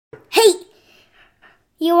Hey,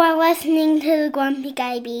 you are listening to the Grumpy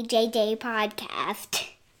Guy BJJ podcast.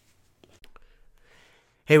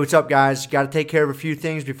 Hey, what's up, guys? Got to take care of a few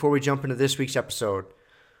things before we jump into this week's episode.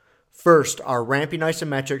 First, our Ramping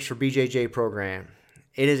Isometrics for BJJ program.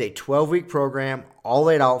 It is a 12-week program, all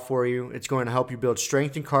laid out for you. It's going to help you build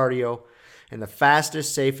strength and cardio in the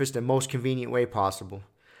fastest, safest, and most convenient way possible.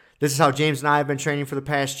 This is how James and I have been training for the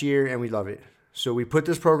past year, and we love it. So we put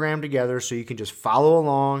this program together so you can just follow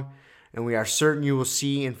along, and we are certain you will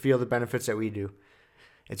see and feel the benefits that we do.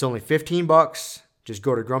 It's only $15. Just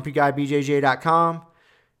go to grumpyguybjj.com,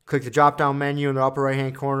 click the drop-down menu in the upper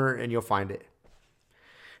right-hand corner, and you'll find it.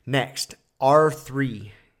 Next,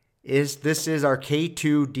 R3. This is our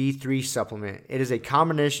K2 D3 supplement. It is a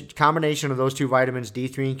combination of those two vitamins,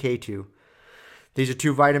 D3 and K2. These are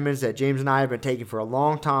two vitamins that James and I have been taking for a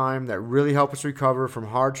long time that really help us recover from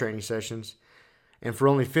hard training sessions. And for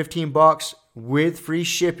only $15 with free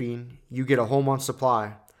shipping, you get a whole month's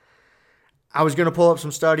supply. I was going to pull up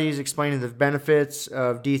some studies explaining the benefits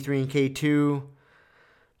of D3 and K2,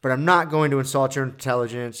 but I'm not going to insult your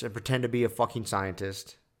intelligence and pretend to be a fucking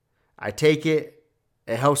scientist. I take it.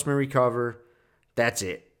 It helps me recover. That's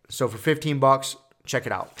it. So for $15, check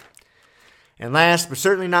it out. And last but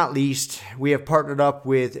certainly not least, we have partnered up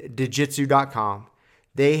with Digitsu.com.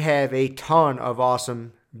 They have a ton of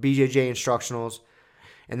awesome BJJ instructionals,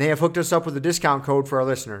 and they have hooked us up with a discount code for our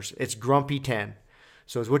listeners. It's Grumpy10.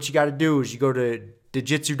 So what you got to do is you go to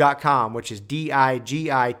Digitsu.com, which is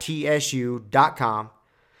Digitsu.com.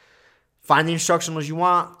 Find the instructionals you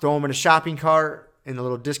want, throw them in a shopping cart. In the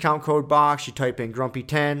little discount code box, you type in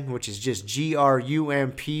Grumpy10, which is just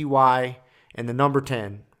GRUMPY and the number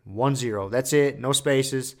 10, 10. That's it, no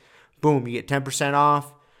spaces. Boom, you get 10%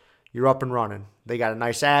 off. You're up and running. They got a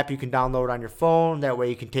nice app you can download on your phone. That way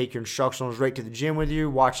you can take your instructionals right to the gym with you,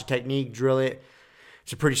 watch the technique, drill it.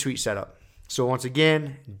 It's a pretty sweet setup. So once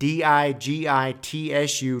again,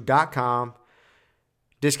 Digitsu.com.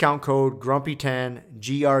 Discount code Grumpy10,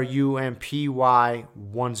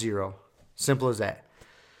 GRUMPY10. Simple as that.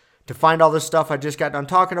 To find all this stuff I just got done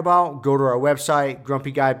talking about, go to our website,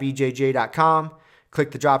 grumpyguybjj.com.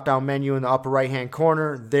 Click the drop-down menu in the upper right-hand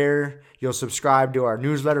corner. There, you'll subscribe to our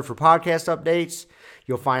newsletter for podcast updates.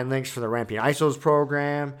 You'll find links for the Ramping Isos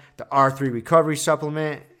program, the R3 Recovery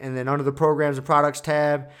Supplement, and then under the Programs and Products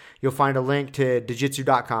tab, you'll find a link to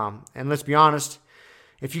Digitsu.com. And let's be honest,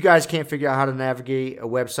 if you guys can't figure out how to navigate a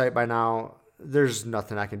website by now, there's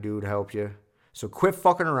nothing I can do to help you. So quit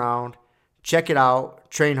fucking around. Check it out,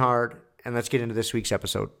 train hard, and let's get into this week's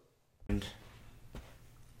episode. And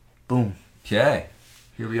boom. Okay.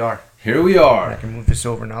 Here we are. I I can move this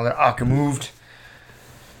over now that Aka moved.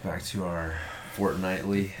 Back to our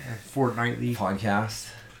fortnightly podcast.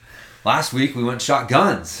 Last week we went and shot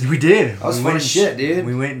guns. We did. That was fun as shit, dude.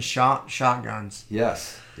 We went and shot shotguns.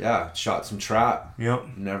 Yes. Yeah. Shot some trap.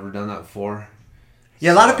 Yep. Never done that before.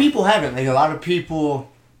 Yeah, a lot of people haven't. Like, a lot of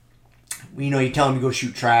people, you know, you tell them to go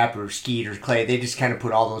shoot trap or skeet or clay, they just kind of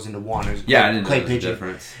put all those into one. Yeah, I didn't clay know the pigeon.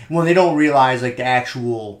 difference. Well, they don't realize, like,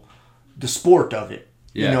 the sport of it.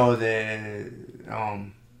 Yeah. You know, the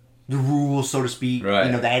rules, so to speak. Right.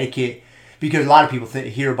 You know, the etiquette. Because a lot of people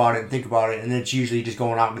hear about it and think about it, and it's usually just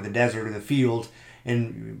going out into the desert or the field,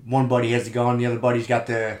 and one buddy has the gun, the other buddy's got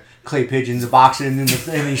the clay pigeons, the boxing, and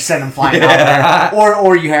you send them flying out there.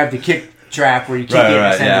 Or you have the kick trap where you kick it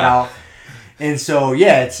and send it out. And so,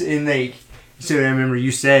 yeah, so I remember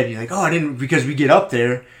you said, you're like, oh, I didn't, because we get up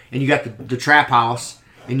there, and you got the trap house,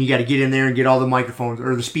 and you got to get in there and get all the microphones,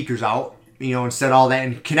 or the speakers out, you know, and set all that,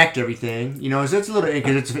 and connect everything, you know, so it's a little,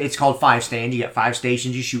 because it's called 5-stand, you got 5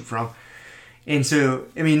 stations you shoot from. And so,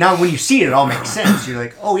 I mean, now when you see it, it all makes sense. You're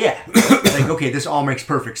like, oh, yeah. Like, okay, this all makes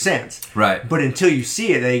perfect sense. Right. But until you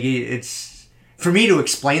see it, like, it's... For me to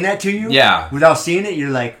explain that to you, Yeah. without seeing it,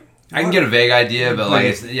 you're like... I can get a vague idea, but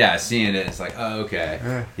like, seeing it, it's like, oh,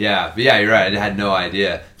 okay. Yeah, but yeah, you're right. I had no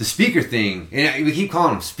idea. The speaker thing, and we keep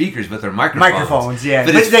calling them speakers, but they're microphones. Microphones, yeah.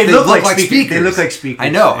 But they look like speakers. They look like speakers. I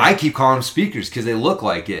know. Yeah. I keep calling them speakers because they look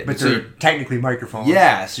like it. But they're technically microphones.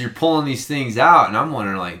 Yeah, so you're pulling these things out, and I'm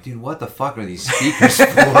wondering, like, dude, what the fuck are these speakers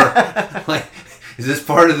for? Like, is this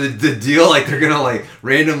part of the deal? Like, they're gonna, like,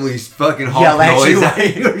 randomly fucking honk noise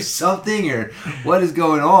at you or something? Or what is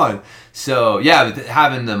going on? So, yeah, but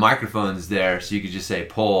having the microphones there so you could just say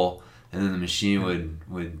pull, and then the machine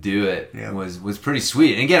would do it was pretty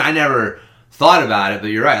sweet. And again, I never thought about it, but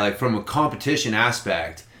you're right. Like, from a competition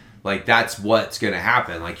aspect, like, that's what's going to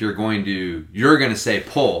happen. Like, you're going to say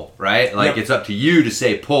pull, right? Like, it's up to you to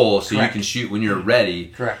say pull so you can shoot when you're ready.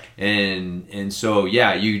 Correct. And so,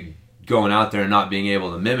 yeah, you going out there and not being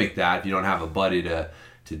able to mimic that if you don't have a buddy to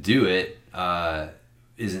do it,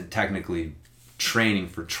 isn't technically training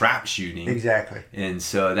for trap shooting. Exactly. And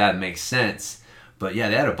so that makes sense. But yeah,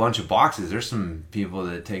 they had a bunch of boxes. There's some people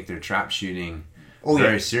that take their trap shooting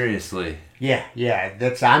very seriously. Yeah.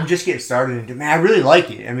 I'm just getting started. And man, I really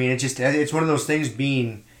like it. I mean, it's one of those things,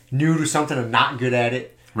 being new to something and not good at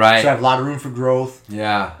it. Right. So I have a lot of room for growth.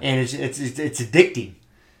 Yeah. And it's addicting.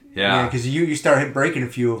 Yeah. Because you start breaking a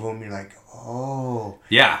few of them, you're like, oh.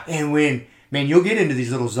 Yeah. And man, you'll get into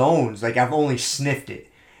these little zones. Like, I've only sniffed it.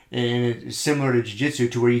 And it's similar to jiu-jitsu,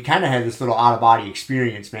 to where you kind of have this little out-of-body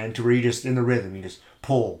experience, man, to where you just, in the rhythm, you just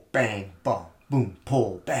pull, bang, boom, boom,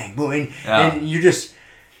 pull, bang, boom. And you just...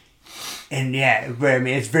 And yeah, but I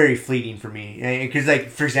mean, it's very fleeting for me. Because, like,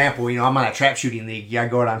 for example, I'm on a trap shooting league. I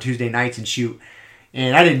go out on Tuesday nights and shoot.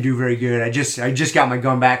 And I didn't do very good. I just got my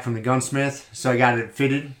gun back from the gunsmith, so I got it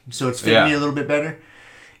fitted. So it's fitting me a little bit better.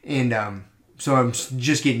 And so I'm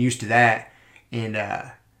just getting used to that. And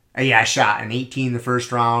I shot an 18 the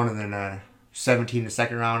first round, and then 17 the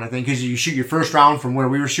second round, I think. Because you shoot your first round from where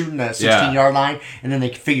we were shooting, that 16-yard line, and then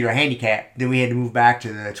they figure a handicap. Then we had to move back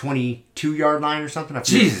to the 22-yard line or something.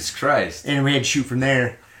 Jesus Christ. And we had to shoot from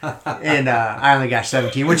there. And I only got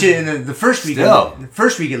 17, which in the first week,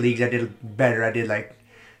 at leagues, I did better. I did like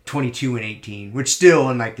 22 and 18, which still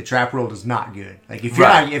in like the trap world is not good. Like if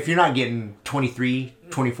you're not getting 23,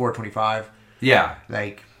 24, 25,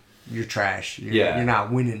 like you're trash. You're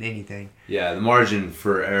not winning anything. Yeah, the margin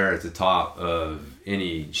for error at the top of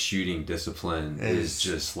any shooting discipline is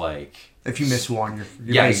just like, if you miss one,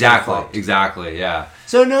 you're exactly, yeah.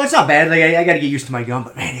 So no, it's not bad. Like I got to get used to my gun,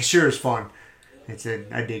 but man, it sure is fun. I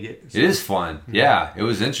dig it. So. It is fun. Yeah, it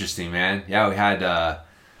was interesting, man. Yeah, we had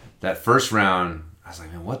that first round. I was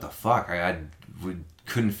like, man, what the fuck? We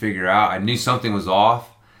couldn't figure out. I knew something was off.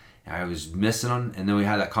 I was missing them. And then we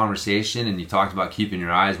had that conversation, and you talked about keeping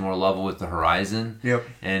your eyes more level with the horizon. Yep.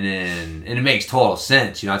 And it makes total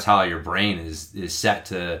sense. That's how your brain is set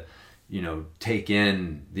to, take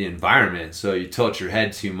in the environment. So you tilt your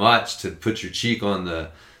head too much to put your cheek on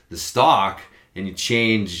the stock, and you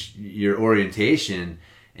change your orientation,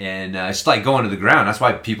 and it's like going to the ground. That's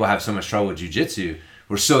why people have so much trouble with jiu-jitsu.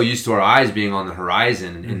 We're so used to our eyes being on the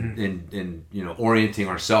horizon and orienting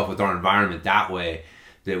ourselves with our environment that way,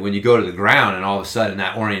 that when you go to the ground and all of a sudden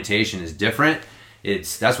that orientation is different,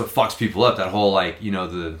 that's what fucks people up. That whole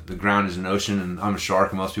the ground is an ocean and I'm a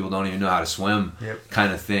shark and most people don't even know how to swim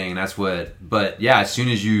kind of thing. And but yeah, as soon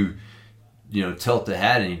as you tilt the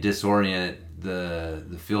head and you disorient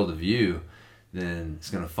the field of view, then it's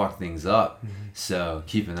gonna fuck things up. Mm-hmm. So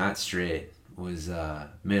keeping that straight was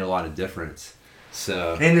made a lot of difference.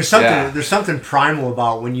 So and there's something primal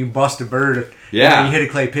about when you bust a bird. You hit a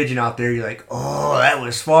clay pigeon out there. You're like, oh, that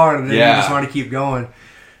was fun, and then you just want to keep going.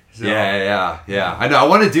 So. Yeah. I know. I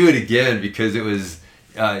want to do it again because it was.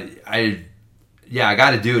 I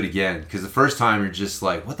got to do it again because the first time you're just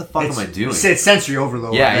like, what the fuck am I doing? It's sensory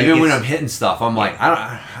overload. Yeah, even when I'm hitting stuff, I'm like,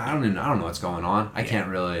 I don't know what's going on. I can't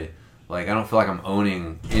really. Like, I don't feel like I'm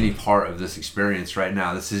owning any part of this experience right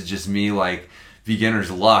now. This is just me, like,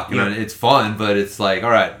 beginner's luck. It's fun, but it's like, all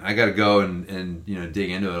right, I got to go and dig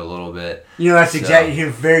into it a little bit. That's exactly a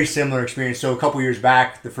very similar experience. So a couple years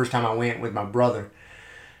back, the first time I went with my brother,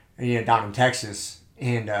 down in Texas,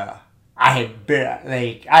 and I had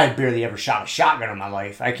barely ever shot a shotgun in my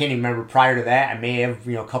life. I can't even remember prior to that. I may have,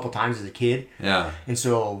 a couple times as a kid. Yeah. And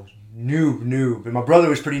so... Noob. And my brother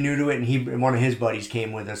was pretty new to it, and one of his buddies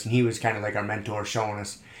came with us, and he was kind of like our mentor, showing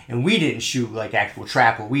us. And we didn't shoot like actual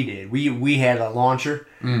trap. What we did, we had a launcher,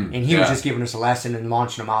 and he was just giving us a lesson and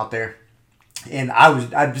launching them out there. And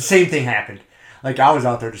the same thing happened. Like I was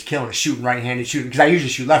out there just killing, shooting right-handed, because I usually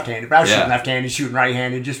shoot left-handed, but I was shooting left-handed, shooting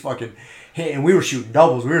right-handed, just fucking hit. And we were shooting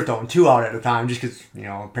doubles. We were throwing 2 out at a time, just because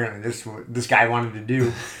apparently this is what this guy wanted to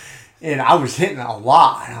do. And I was hitting a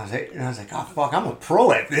lot, and I was like, oh fuck, I'm a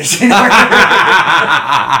pro at this. And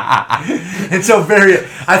so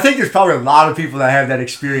I think there's probably a lot of people that have that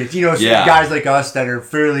experience. Guys like us that are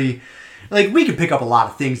fairly, like we can pick up a lot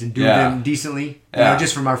of things and do them decently.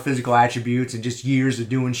 Just from our physical attributes and just years of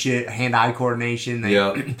doing shit, hand-eye coordination.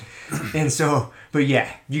 And so, but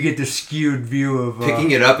yeah, you get this skewed view of...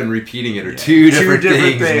 Picking it up and repeating it are two different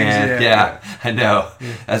things, man. Yeah, I know.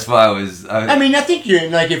 Yeah. That's why I was... I mean, I think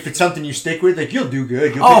if it's something you stick with, like, you'll do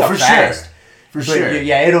good. You'll pick up fast. For sure.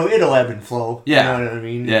 Yeah, it'll ebb and flow. Yeah. You know what I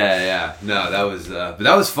mean? Yeah. No, that was... but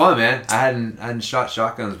that was fun, man. I hadn't shot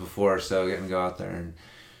shotguns before, so getting to go out there and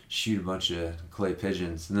shoot a bunch of clay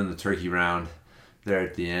pigeons. And then the turkey round there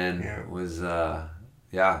at the end was...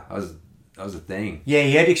 a thing. Yeah,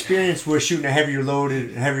 he had experience with shooting a heavier load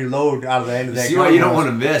out of the end of that. See why you don't want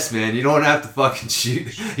to miss, man. You don't want to have to fucking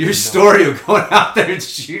shoot. Your story of going out there and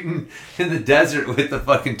shooting in the desert with the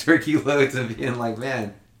fucking turkey loads and being like,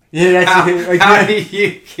 man, yeah, how do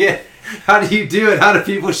you do it? How do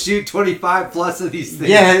people shoot 25 plus of these things?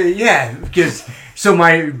 Yeah, because so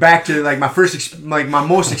my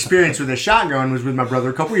most experience with a shotgun was with my brother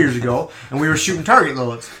a couple years ago, and we were shooting target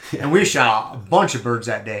loads, and we shot a bunch of birds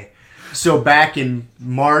that day. So back in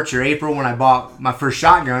March or April when I bought my first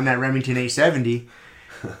shotgun, that Remington 870,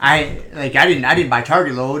 I didn't buy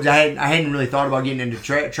target loads. I hadn't really thought about getting into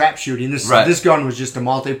trap shooting. This gun was just a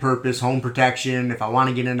multi-purpose home protection. If I want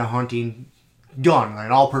to get into hunting, gun, like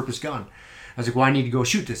an all-purpose gun. I was like, well, I need to go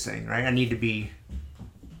shoot this thing, right? I need to be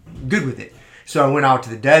good with it. So I went out to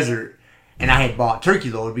the desert, and I had bought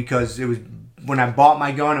turkey load because it was when I bought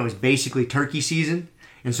my gun, it was basically turkey season.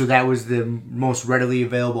 And so that was the most readily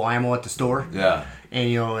available ammo at the store. Yeah.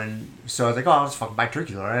 And so I was like, oh, I'll just fucking buy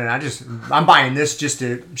turkey load. And I'm buying this just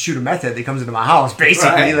to shoot a meth head that comes into my house,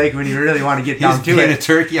 basically, right. Like when you really want to get down to it. A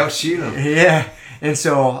turkey, I'll shoot him. Yeah. And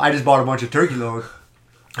so I just bought a bunch of turkey load.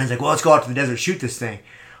 I was like, well, let's go out to the desert and shoot this thing.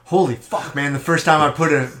 Holy fuck, man. The first time I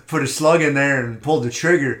put a slug in there and pulled the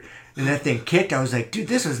trigger, and that thing kicked, I was like, dude,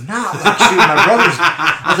 this is not like shooting my brother's.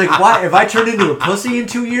 I was like, why? Have I turned into a pussy in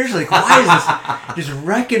 2 years? Like, why is this just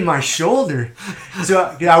wrecking my shoulder?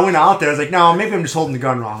 So I went out there. I was like, no, maybe I'm just holding the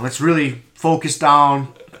gun wrong. Let's really focus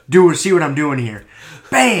down, see what I'm doing here.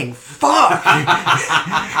 Bang! Fuck!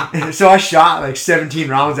 So I shot like 17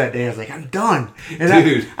 rounds that day. I was like, I'm done. And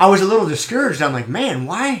dude. I was a little discouraged. I'm like, man,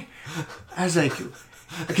 why? I was like...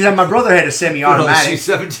 Because my brother had a semi-automatic. Shoot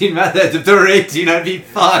 17 methods. If there were 18, I'd be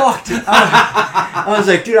fucked. I was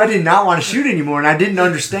like, dude, I did not want to shoot anymore, and I didn't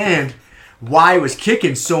understand why it was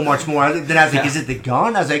kicking so much more. Then I was like, is it the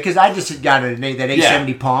gun? I was like, because I just had got that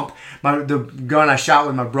 870 pump. The gun I shot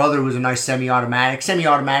with my brother was a nice semi-automatic.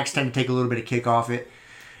 Semi-automatics tend to take a little bit of kick off it,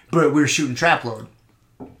 but we were shooting trap load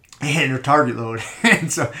and a target load,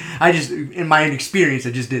 and so in my inexperience,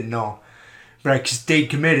 I just didn't know. But I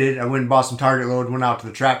stayed committed. I went and bought some target load, went out to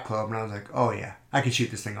the trap club, and I was like, oh yeah, I can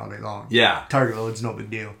shoot this thing all day long. Yeah. Target load's no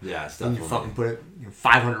big deal. Yeah, it's definitely. You fucking put it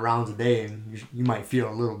 500 rounds a day, and you might feel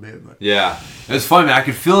a little bit. But yeah. It was funny, man. I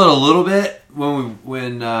could feel it a little bit when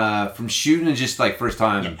from shooting and just like first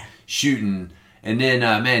time shooting. And then,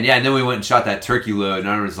 and then we went and shot that turkey load, and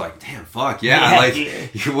I was like, "Damn, fuck,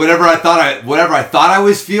 whatever I thought I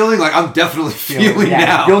was feeling, like I'm definitely feeling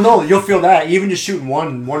now." You'll feel that even just shooting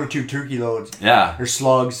one or two turkey loads, or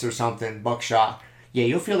slugs or something, buckshot. Yeah,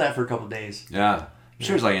 you'll feel that for a couple days. Yeah, I'm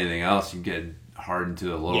sure it's like anything else. You get hardened to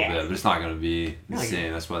it a little bit, but it's not going to be the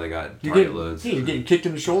same. That's why they got target loads. Yeah, you're getting kicked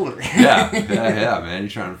in the shoulder. yeah, man. You're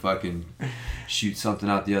trying to fucking shoot something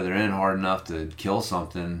out the other end hard enough to kill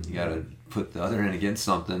something. You got to put the other end against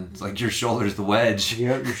something. It's like your shoulder's the wedge.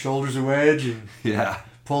 Yep, your shoulder's a wedge, and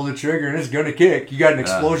pull the trigger, and it's gonna kick. You got an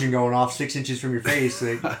explosion going off 6 inches from your face.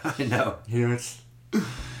 Like, I know. It's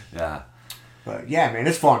yeah. But yeah, man,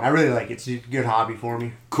 it's fun. I really like it. It's a good hobby for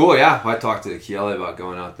me. Cool. Yeah, I talked to Kiele about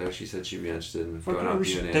going out there. She said she'd be interested in going out. We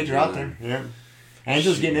should take her out there. Yeah.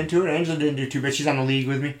 Angela's getting into it. Angela didn't do too bad. She's on the league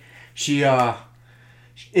with me.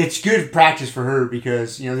 It's good practice for her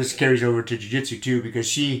because this carries over to jiu-jitsu too because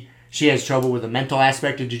she has trouble with the mental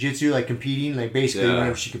aspect of jiu-jitsu, like competing. Like basically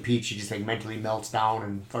whenever she competes, she just like mentally melts down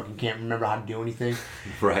and fucking can't remember how to do anything.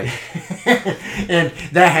 Right. And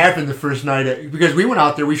that happened the first night because we went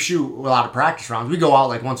out there. We shoot a lot of practice rounds. We go out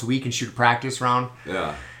like once a week and shoot a practice round.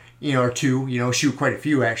 Yeah. Or two. Shoot quite a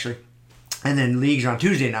few actually. And then leagues on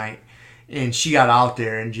Tuesday night. And she got out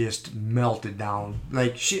there and just melted down.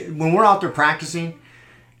 Like when we're out there practicing,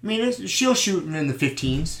 I mean, she'll shoot in the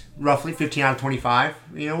 15s, roughly 15 out of 25,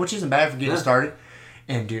 which isn't bad for getting started.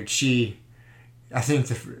 And dude, I think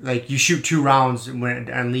you shoot 2 rounds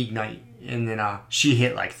on league night, and then she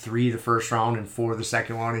hit like 3 the first round and 4 the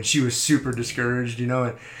second one, and she was super discouraged,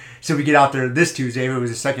 And so we get out there this Tuesday. It was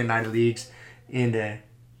the second night of leagues, and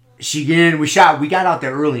we got out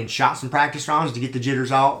there early and shot some practice rounds to get the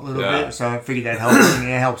jitters out a little bit. So I figured that helps, and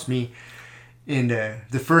it helps me. And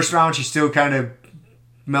the first round, she still kind of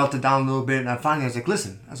melted down a little bit, and I was like,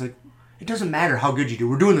 listen, it doesn't matter how good you do.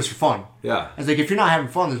 We're doing this for fun. Yeah. I was like, if you're not having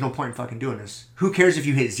fun, there's no point in fucking doing this. Who cares if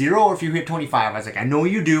you hit 0 or if you hit 25? I was like, I know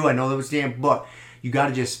you do. I know that was damn, but you got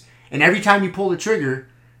to just, and every time you pull the trigger,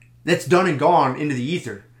 that's done and gone into the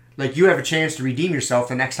ether. Like, you have a chance to redeem yourself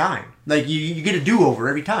the next time. Like, you get a do-over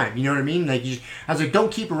every time. You know what I mean? Like, I was like,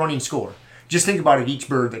 don't keep a running score. Just think about it each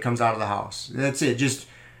bird that comes out of the house. That's it. Just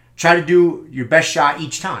try to do your best shot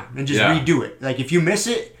each time and just redo it. Like, if you miss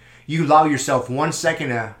it, you allow yourself 1 second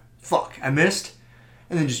to, fuck, I missed.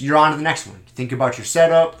 and then just you're on to the next one. Think about your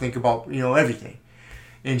setup. Think about everything.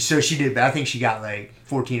 And so she did. I think she got like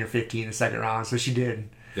 14 or 15 in the second round. So she did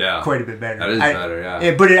quite a bit better. That is better.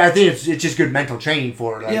 Yeah. But I think it's just good mental training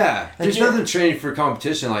for her. There's nothing training for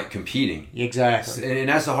competition like competing. Exactly. And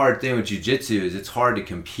that's the hard thing with jiu-jitsu is it's hard to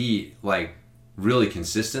compete like really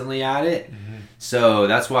consistently at it. Mm-hmm. So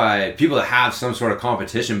that's why people that have some sort of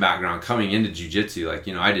competition background coming into jiu-jitsu, like,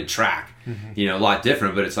 I did track, a lot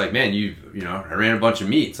different, but it's like, man, I ran a bunch of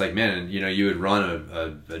meets, like, man, you would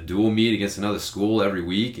run a dual meet against another school every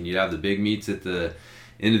week, and you'd have the big meets at the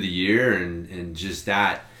end of the year, and just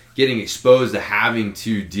that getting exposed to having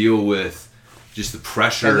to deal with just the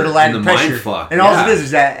pressure and the mind fuck. And all it is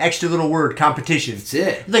that extra little word, competition. That's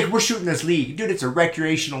it. Like, we're shooting this league. Dude, it's a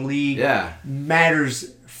recreational league. Yeah.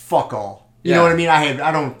 Matters fuck all. You know what I mean?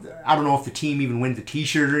 I don't know if the team even wins the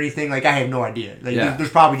t-shirt or anything. Like, I have no idea. Like, there's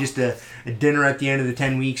probably just a dinner at the end of the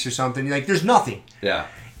 10 weeks or something. Like, there's nothing. Yeah.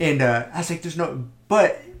 And I was like, there's no...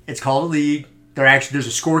 But it's called a league. There's a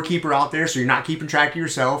scorekeeper out there, so you're not keeping track of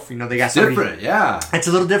yourself. They got somebody... different, yeah. It's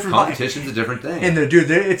a little different. Competition's a different thing. And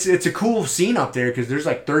it's a cool scene up there because there's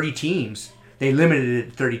like 30 teams. They limited it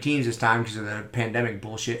to 30 teams this time because of the pandemic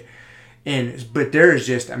bullshit. But there is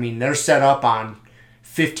just, they're set up on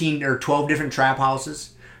 15 or 12 different trap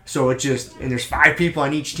houses. So it just, and there's 5 people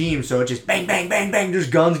on each team, so it just bang, bang, bang, bang. There's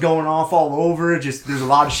guns going off all over. There's a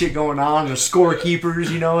lot of shit going on. There's scorekeepers,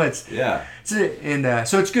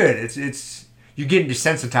 so it's good. It's you're getting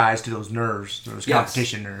desensitized to those nerves, those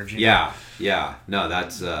competition nerves. Yeah. No,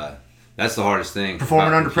 that's the hardest thing.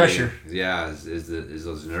 Performing under pressure. Yeah, is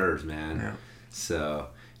those nerves, man. Yeah. So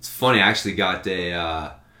it's funny. I actually got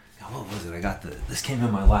what was it? This came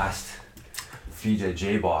in my last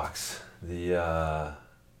BJJ box. What the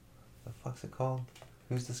fuck's it called?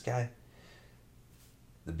 Who's this guy?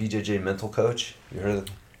 The BJJ mental coach. You heard of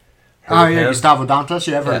him? Gustavo Dantas.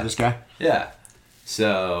 Yeah, I've heard of this guy. Yeah.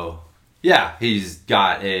 So. Yeah, he's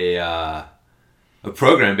got a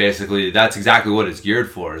program basically. That's exactly what it's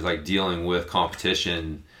geared for. Is like dealing with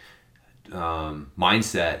competition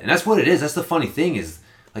mindset, and that's what it is. That's the funny thing is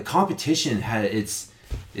like competition has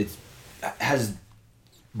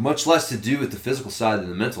much less to do with the physical side than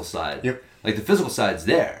the mental side. Yep. Like the physical side's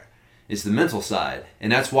there, it's the mental side,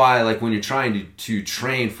 and that's why like when you're trying to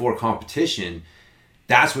train for competition.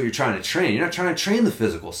 That's what you're trying to train. You're not trying to train the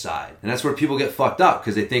physical side. And that's where people get fucked up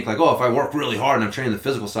because they think like, oh, if I work really hard and I'm training the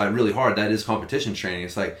physical side really hard, that is competition training.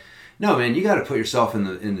 It's like, no, man, you got to put yourself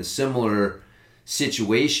in the similar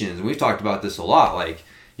situations. And we've talked about this a lot. Like,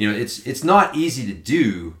 it's not easy to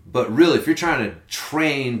do, but really if you're trying to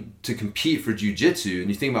train to compete for jiu-jitsu and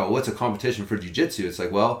you think about what's a competition for jiu-jitsu, it's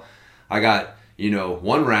like, well, I got,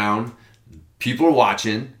 1 round, people are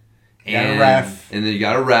watching. And a ref. And then you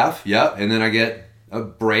got a ref, yep. And then I get a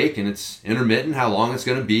break and it's intermittent how long it's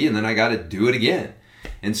going to be and then I got to do it again.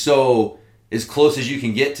 And so as close as you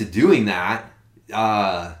can get to doing that,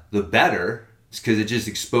 the better, because it just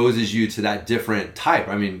exposes you to that different type.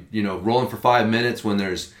 Rolling for 5 minutes when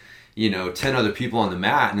there's 10 other people on the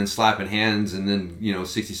mat and then slapping hands and then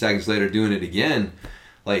 60 seconds later doing it again,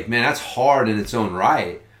 like, man, that's hard in its own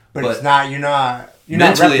right. But it's not, you're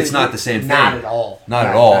mentally it's not the same thing. Not at all. Not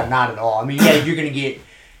at all. Not at all. You're going to get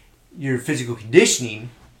your physical conditioning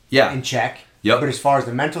in check. Yep. But as far as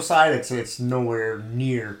the mental side, it's nowhere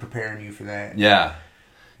near preparing you for that. Yeah.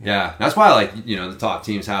 That's why the top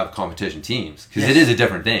teams have competition teams because it is a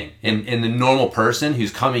different thing. And the normal person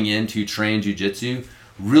who's coming in to train jiu-jitsu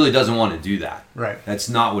really doesn't want to do that. Right. That's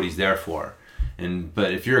not what he's there for.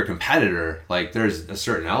 But if you're a competitor, like there's a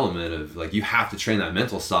certain element of like you have to train that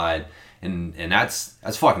mental side and that's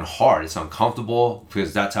fucking hard. It's uncomfortable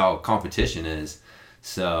because that's how competition is.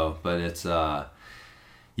 So, but it's, like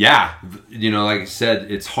I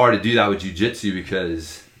said, it's hard to do that with jiu-jitsu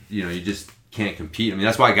because, you just can't compete.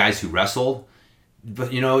 That's why guys who wrestled,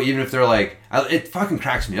 but, even if they're like, it fucking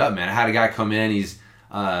cracks me up, man. I had a guy come in, he's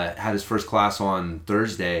had his first class on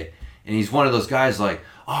Thursday, and he's one of those guys like,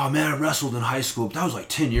 oh, man, I wrestled in high school, but that was like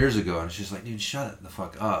 10 years ago. And it's just like, dude, shut the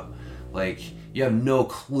fuck up. Like, you have no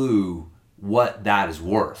clue what that is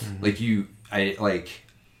worth. Mm-hmm. You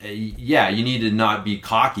need to not be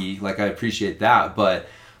cocky. Like, I appreciate that. But,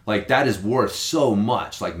 like, that is worth so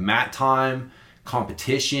much. Like, mat time,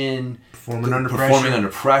 competition. Performing under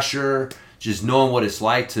pressure. Just knowing what it's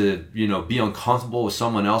like to, be uncomfortable with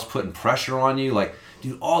someone else putting pressure on you. Like,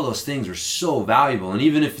 dude, all those things are so valuable. And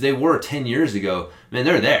even if they were 10 years ago, man,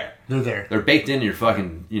 they're there. They're there. They're baked into your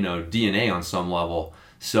fucking, DNA on some level.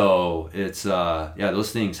 So, it's,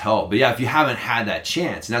 those things help. But, yeah, if you haven't had that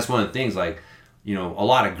chance, and that's one of the things, like, a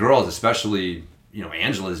lot of girls, especially,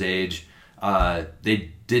 Angela's age,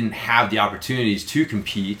 they didn't have the opportunities to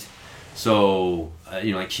compete. So,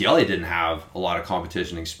 like Kieli didn't have a lot of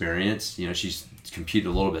competition experience. She's competed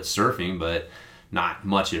a little bit surfing, but not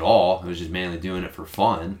much at all. It was just mainly doing it for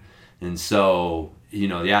fun. And so,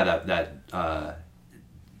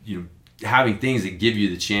 having things that give you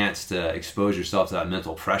the chance to expose yourself to that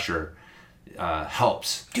mental pressure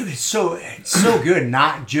helps. Dude, it's so good,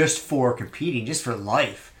 not just for competing, just for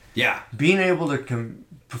life. Yeah. Being able to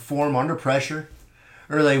perform under pressure,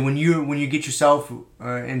 or like when you get yourself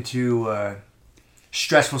into a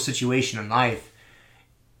stressful situation in life,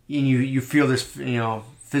 and you feel this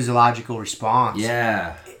physiological response.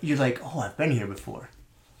 Yeah. You're like, oh, I've been here before.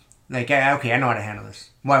 Like, okay, I know how to handle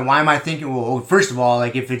this. Why am I thinking? Well, first of all,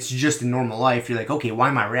 like if it's just in normal life, you're like, okay, why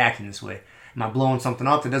am I reacting this way? Am I blowing something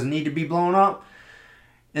up that doesn't need to be blown up?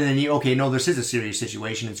 And then no, this is a serious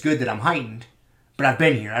situation. It's good that I'm heightened, but I've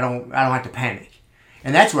been here. I don't have to panic.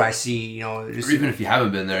 And that's where I see, or even if you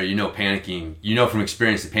haven't been there, panicking, from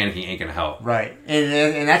experience that panicking ain't gonna help. Right.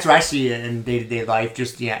 And that's where I see it in day-to-day life,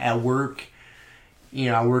 just at work.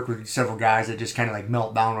 I work with several guys that just kind of like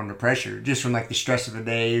melt down under pressure, just from like the stress of the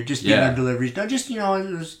day, or just getting their deliveries done. Just,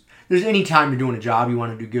 there's any time you're doing a job, you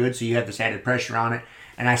want to do good, so you have this added pressure on it.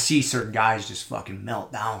 And I see certain guys just fucking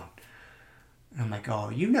melt down. And I'm like, oh,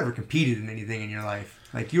 you've never competed in anything in your life.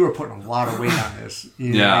 Like, you were putting a lot of weight on this.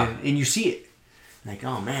 And you see it. Like,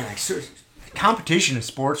 oh man, competition in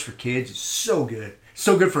sports for kids is so good.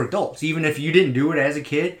 So good for adults. Even if you didn't do it as a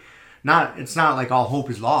kid, it's not like all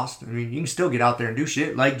hope is lost. I mean, you can still get out there and do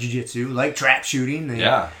shit like jiu-jitsu, like trap shooting.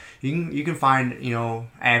 You can find,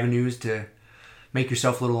 avenues to make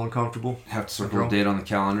yourself a little uncomfortable. Have to circle a date on the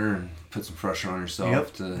calendar and put some pressure on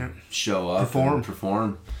yourself to show up and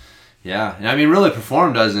perform. Yeah. And I mean, really,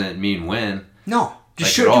 perform doesn't mean win. No.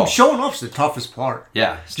 Showing off's the toughest part.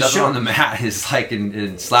 Yeah. Stepping on the mat is like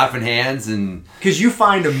in slapping hands and... Because you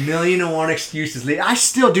find 1,000,001 excuses. I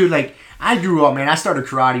still do, like... I grew up, man. I started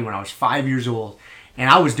karate when I was 5 years old. And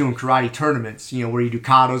I was doing karate tournaments, where you do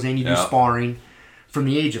katos and you do sparring from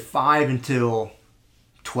the age of 5 until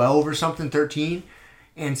 12 or something, 13.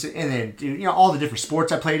 And then, all the different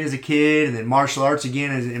sports I played as a kid, and then martial arts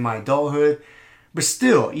again in my adulthood. But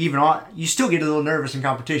still, you still get a little nervous in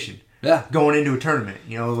competition. Yeah. Going into a tournament,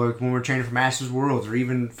 like when we're training for Masters Worlds or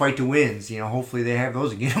even Fight to Wins, hopefully they have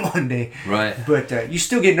those again one day. Right. But you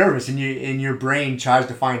still get nervous, and your brain tries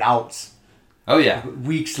to find outs. Oh yeah.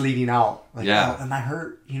 Weeks leading out. Like, oh, am I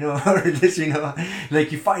hurt? Or this,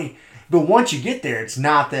 like you fight. But once you get there, it's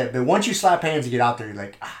not that. But once you slap hands and get out there, you're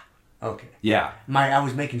like, okay. Yeah. I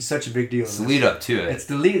was making such a big deal. It's the lead up to it. It's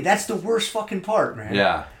the lead. That's the worst fucking part, man.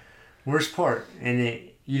 Yeah. Worst part, and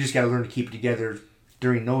you just got to learn to keep it together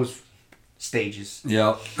during those stages.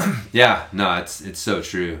 Yep. Yeah. No, it's so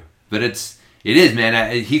true. But it is,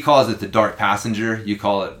 man. He calls it the dark passenger. You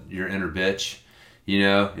call it your inner bitch.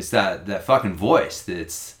 It's that fucking voice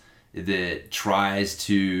that tries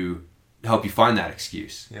to help you find that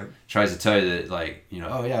excuse. Yep. Tries to tell you that, like,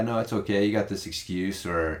 oh yeah, no, it's okay. You got this excuse,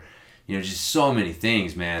 or just so many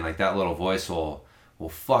things, man. Like that little voice will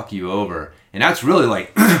fuck you over. And that's really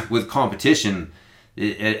like with competition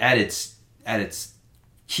at its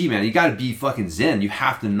key, man. You got to be fucking zen. You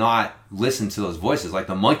have to not listen to those voices. Like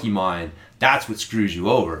the monkey mind, that's what screws you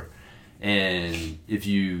over. And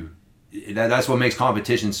that's what makes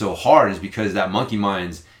competition so hard, is because that monkey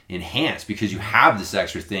mind's enhanced because you have this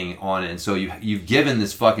extra thing on it. And so you've given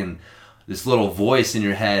this little voice in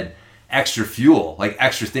your head extra fuel, like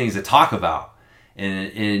extra things to talk about.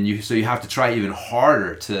 And you have to try even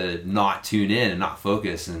harder to not tune in and not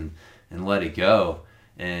focus and let it go.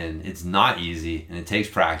 And it's not easy, and it takes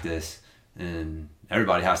practice, and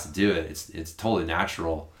everybody has to do it. It's totally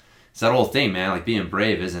natural. It's that old thing, man. Like being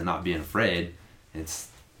brave isn't not being afraid. It's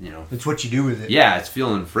it's what you do with it. Yeah, it's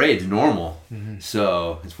feeling afraid is normal. Mm-hmm.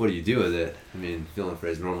 So it's what do you do with it? I mean, feeling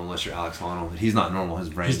afraid is normal unless you're Alex Honnold. He's not normal. His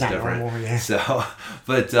brain's different. Normal, yeah. So,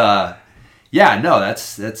 but yeah, no,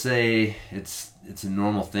 it's a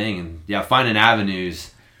normal thing, and yeah, finding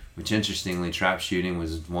avenues. Which, interestingly, trap shooting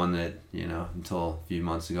was one that, until a few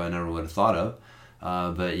months ago I never would have thought of.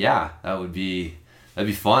 But yeah, that'd be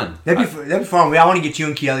fun. That'd be fun. I want to get you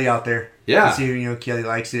and Kieli out there. Yeah. To see Kieli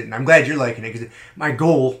likes it, and I'm glad you're liking it, because my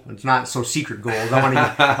goal, it's not so secret goals.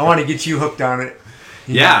 I want to get you hooked on it.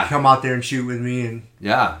 Come out there and shoot with me, and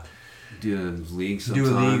do a league sometime. Do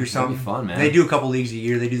a league or something. That'd be fun, man. They do a couple leagues a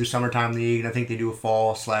year. They do the summertime league, and I think they do a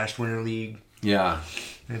fall/winter league. Yeah.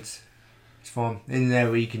 It's fun. And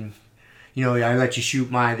that way you can, I let you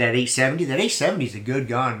shoot that 870. That 870 is a good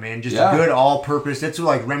gun, man. Just a good all-purpose. That's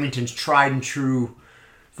like Remington's tried and true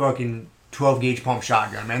fucking 12 gauge pump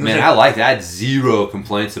shotgun, man. Man, I liked it. I had zero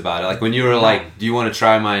complaints about it. Like when you were like, do you want to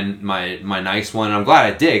try my nice one? And I'm glad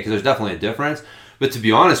I did, because there's definitely a difference. But to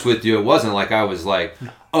be honest with you, it wasn't like I was like,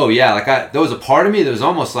 oh yeah, like there was a part of me that was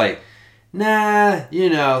almost like, nah, you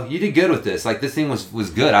did good with this. Like this thing was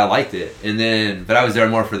good. I liked it. And then, but I was there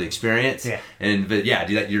more for the experience. Yeah. But yeah,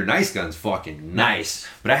 dude, your nice gun's fucking nice.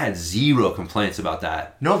 But I had zero complaints about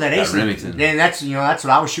that. No, that is Remington. And that's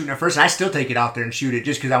what I was shooting at first. And I still take it out there and shoot it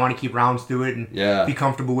just because I want to keep rounds through it and be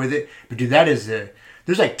comfortable with it. But dude, that is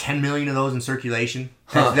there's like 10 million of those in circulation.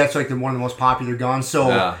 That's like one of the most popular guns.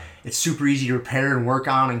 So it's super easy to repair and work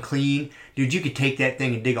on and clean. Dude, you could take that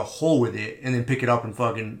thing and dig a hole with it and then pick it up and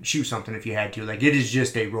fucking shoot something if you had to. Like, it is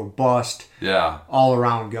just a robust,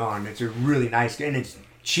 all-around gun. It's a really nice gun. And it's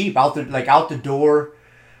cheap. Out the door,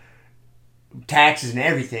 taxes and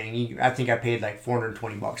everything. I think I paid like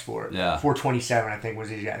 $420 for it. Yeah. $427, I think, was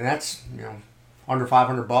it. And that's, under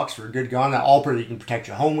 $500 for a good gun. That you can protect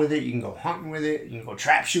your home with it. You can go hunting with it. You can go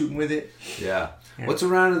trap shooting with it. Yeah. What's a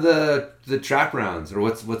round of the trap rounds? Or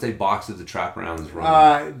what's a box of the trap rounds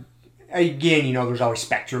running? Again, there's always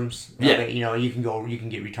spectrums. Yeah. You can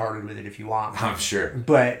get retarded with it if you want. I'm sure.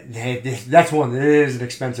 But that's one that is an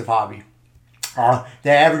expensive hobby. The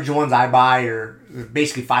average ones I buy are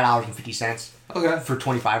basically $5.50. Okay. For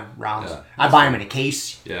 25 rounds. Yeah. I buy them in a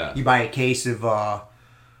case. Yeah. You buy a case of,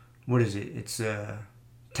 what is it? It's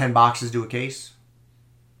 10 boxes to a case.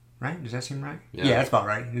 Right? Does that seem right? Yeah, that's about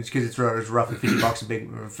right. It's because it's roughly $50 a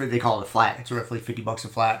big. They call it a flat. It's roughly $50 a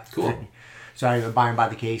flat. Cool. So I buy them by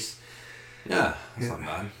the case. Yeah, that's not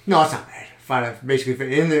bad. No, it's not bad.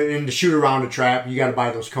 Basically, in the shoot around a trap, you got to buy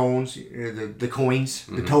those cones, the coins,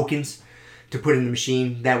 the tokens, to put in the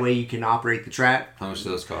machine. That way, you can operate the trap. How much do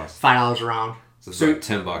those cost? $5 a round. So it's about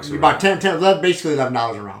 $10 a round. About 10, basically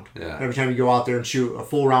 $11 a round. Yeah. Every time you go out there and shoot a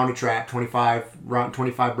full round of trap, 25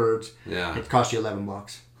 birds. Yeah. It costs you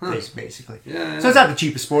 $11. Basically. Yeah. So it's not the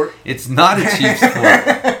cheapest sport. It's not a cheap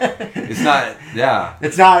sport. It's not. Yeah.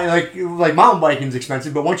 It's not like mountain biking's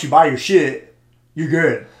expensive, but once you buy your shit, you're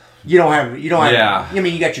good. You don't have. Yeah. I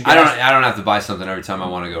mean, you got your. I don't have to buy something every time I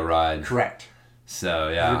want to go ride. Correct. So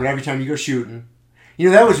yeah. But every time you go shooting,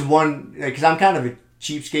 that was one because I'm kind of a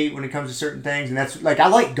cheapskate when it comes to certain things, and that's like I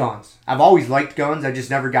like guns. I've always liked guns. I just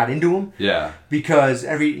never got into them. Yeah. Because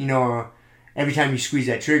every time you squeeze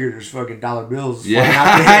that trigger, there's fucking dollar bills. Yeah,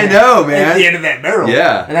 I know, man. At the end of that barrel.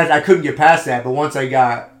 Yeah. And I couldn't get past that. But once I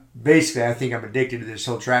got, basically, I think I'm addicted to this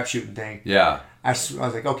whole trap shooting thing. Yeah. I was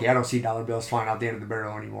like, okay, I don't see dollar bills flying out the end of the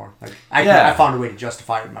barrel anymore. Like I found a way to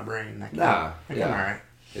justify it in my brain. Like, I'm all right.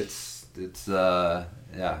 It's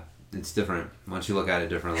different once you look at it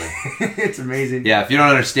differently. It's amazing. Yeah, if you don't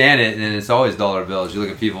understand it, then it's always dollar bills. You look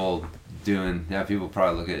at people people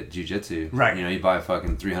probably look at jiu-jitsu. Right. You buy a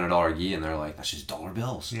fucking $300 gi and they're like, that's just dollar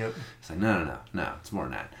bills. Yep. It's like, no, it's more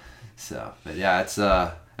than that. So, but yeah,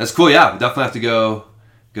 that's cool. Yeah, we definitely have to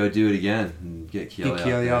go do it again and get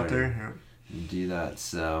Keely out there. And do that.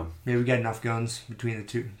 So yeah, we got enough guns between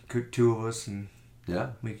the two of us, and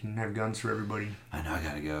we can have guns for everybody. I know I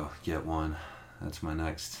gotta go get one. That's my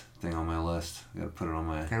next thing on my list. I gotta put it on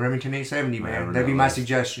my. And Remington 870, man. That'd be my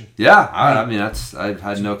suggestion. Yeah, I mean I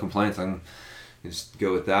had no complaints. I can just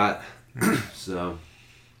go with that. So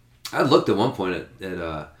I looked at one point at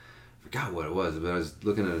I forgot what it was, but I was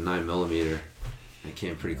looking at a 9mm. I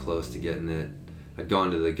came pretty close to getting it. I'd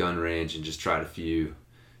gone to the gun range and just tried a few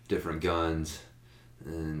different guns,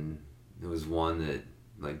 and there was one that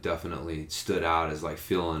like definitely stood out as like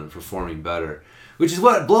feeling and performing better, which is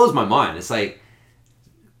what blows my mind. It's like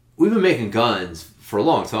we've been making guns for a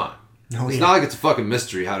long time. It's not like it's a fucking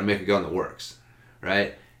mystery how to make a gun that works,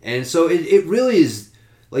 right? And so it really is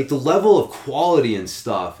like the level of quality and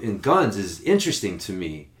stuff in guns is interesting to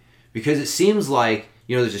me, because it seems like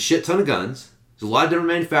there's a shit ton of guns. There's a lot of different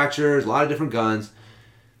manufacturers, a lot of different guns.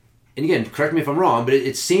 And again, correct me if I'm wrong, but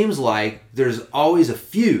it seems like there's always a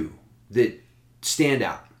few that stand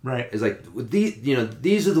out. Right. It's like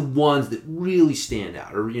these are the ones that really stand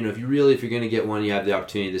out. Or if you're going to get one, you have the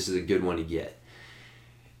opportunity. This is a good one to get.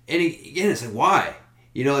 And again, it's like why?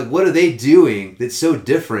 Like what are they doing that's so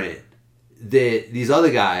different that these other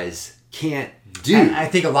guys can't do? I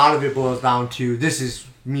think a lot of it boils down to this is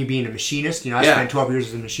me being a machinist. I spent 12 years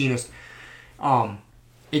as a machinist.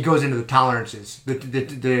 It goes into the tolerances.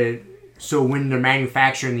 So when they're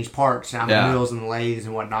manufacturing these parts on the mills and the lathes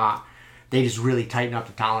and whatnot, they just really tighten up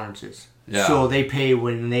the tolerances. Yeah. So they pay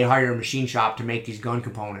when they hire a machine shop to make these gun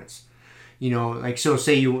components. Like so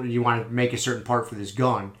say you want to make a certain part for this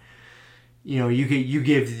gun. you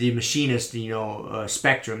give the machinist, a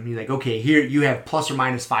spectrum. You're like, okay, here you have plus or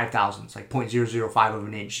minus 5,000. It's like 0.005 of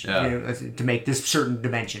an inch to make this certain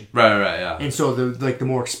dimension. Right, yeah. And so the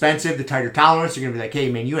more expensive, the tighter tolerance, you're gonna be like,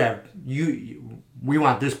 hey man, we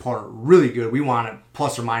want this part really good. We want it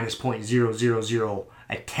plus or minus 0.000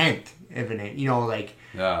 a tenth of an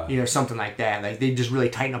inch. Something like that. Like they just really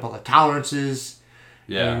tighten up all the tolerances.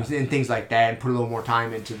 Yeah. And things like that, and put a little more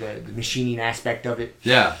time into the machining aspect of it.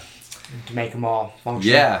 Yeah. To make them all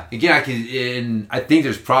functional. Yeah. Again, I think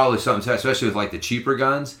there's probably something to that, especially with like the cheaper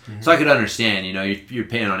guns. Mm-hmm. So I could understand, you're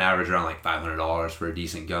paying on average around like $500 for a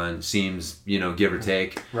decent gun. Seems, give or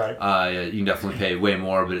take. Right. You can definitely pay way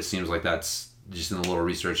more, but it seems like that's just in the little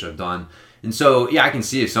research I've done. And so, yeah, I can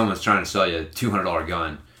see if someone's trying to sell you a $200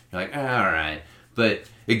 gun, you're like, all right. But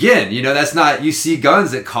again, that's not, you see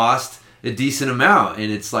guns that cost a decent amount,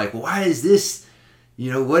 and it's like, why is this,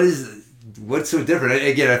 what's so different?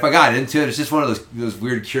 Again, if I got into it, it's just one of those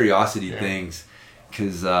weird curiosity things.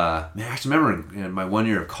 Because, I actually remember in my 1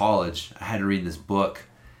 year of college, I had to read this book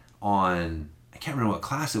on, I can't remember what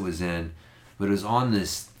class it was in, but it was on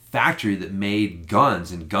this factory that made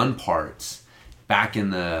guns and gun parts back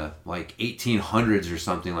in the like 1800s or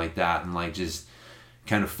something like that, and like just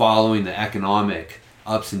kind of following the economic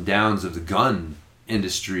ups and downs of the gun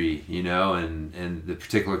industry, and the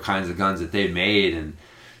particular kinds of guns that they made. And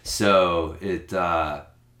so so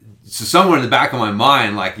somewhere in the back of my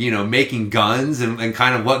mind, like, making guns and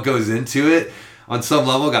kind of what goes into it on some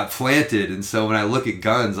level got planted. And so when I look at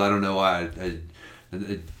guns, I don't know why I'm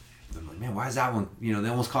like, man, why is that one, they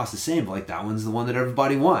almost cost the same, but like that one's the one that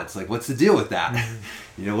everybody wants. Like, what's the deal with that?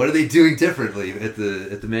 What are they doing differently at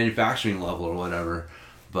the manufacturing level or whatever?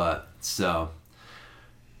 But so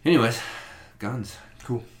anyways, guns.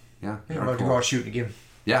 Cool. Yeah. We're about to go out shooting again.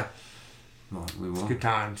 Yeah. Well, we will. It's good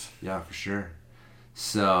times. Yeah, for sure.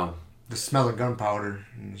 So the smell of gunpowder,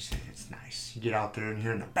 it's nice. You get out there and you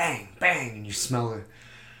hear the bang, bang, and you smell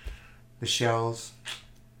the shells.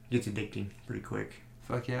 Gets addicting pretty quick.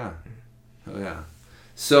 Fuck yeah. Oh yeah.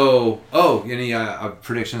 So, any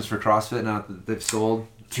predictions for CrossFit now that they've sold?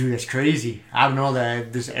 Dude, that's crazy. I don't know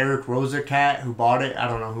that this Eric Rosa cat who bought it. I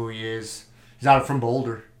don't know who he is. He's out from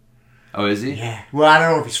Boulder. Oh, is he? Yeah. Well, I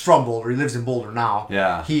don't know if he's from Boulder. He lives in Boulder now.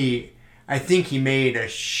 Yeah. I think he made a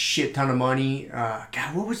shit ton of money.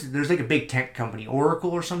 God, what was it? There's like a big tech company,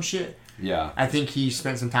 Oracle or some shit. Yeah. I think he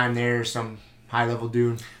spent some time there, some high-level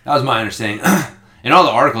dude. That was my understanding. In all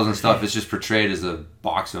the articles and stuff, it's just portrayed as a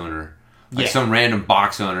box owner. Like some random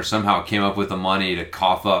box owner somehow came up with the money to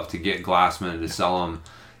cough up to get Glassman to sell him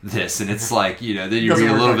this. And it's like, then you read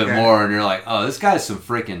a little bit more and you're like, oh, this guy's some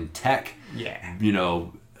freaking tech. Yeah.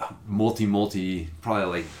 Multi,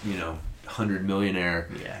 probably like, 100 millionaire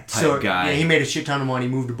type guy. Yeah, he made a shit ton of money,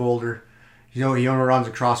 moved to Boulder. He only runs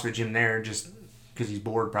a CrossFit gym there just because he's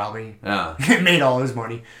bored probably. Yeah. Made all his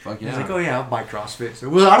money. Fuck yeah. He's like, oh yeah, I'll buy CrossFit. So,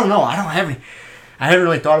 well, I don't know. I haven't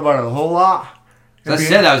really thought about it a whole lot. So I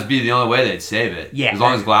said that would be the only way they'd save it. Yeah. As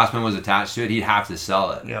long as Glassman was attached to it, he'd have to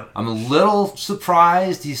sell it. Yep. I'm a little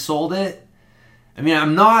surprised he sold it. I mean,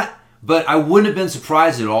 I'm not, but I wouldn't have been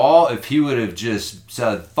surprised at all if he would have just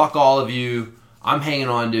said, fuck all of you, I'm hanging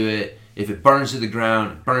on to it. If it burns to the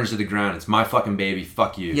ground, it burns to the ground. It's my fucking baby.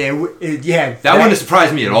 Fuck you. Yeah, That wouldn't have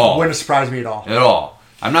surprised me at all. Wouldn't have surprised me at all. At all.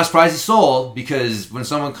 I'm not surprised he sold, because when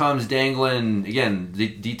someone comes dangling, again, the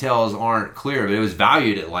details aren't clear, but it was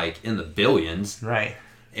valued at like in the billions. Right.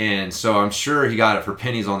 And so I'm sure he got it for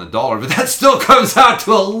pennies on the dollar, but that still comes out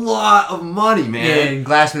to a lot of money, man. Yeah, and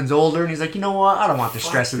Glassman's older, and he's like, you know what? I don't want the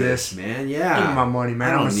stress of this, man. Yeah, give me my money,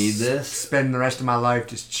 man. I don't need this. Spend the rest of my life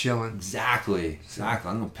just chilling. Exactly. I'm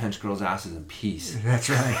gonna pinch girls' asses in peace. That's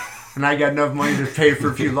right. And I got enough money to pay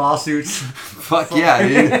for a few lawsuits. Fuck yeah,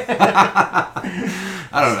 dude.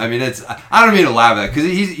 I don't mean to laugh at that, because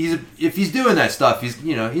if he's doing that stuff, he's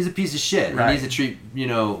a piece of shit. Right. He needs to treat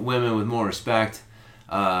women with more respect.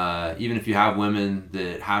 Even if you have women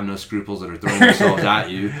that have no scruples that are throwing themselves at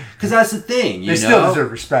you, because that's the thing. They still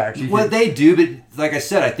deserve respect. What they do, but like I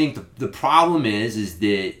said, I think the problem is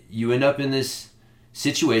that you end up in this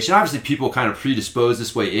situation. Obviously, people kind of predispose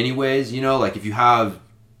this way, anyways. Like if you have,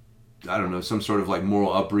 I don't know, some sort of like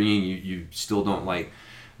moral upbringing, you still don't like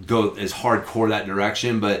go as hardcore that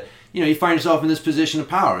direction. But you find yourself in this position of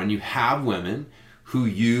power, and you have women who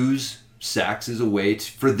use sex as a way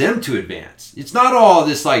for them to advance. It's not all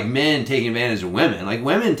this like men taking advantage of women. Like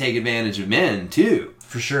women take advantage of men too.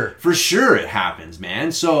 For sure. For sure it happens,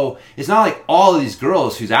 man. So it's not like all of these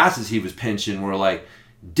girls whose asses he was pinching were like,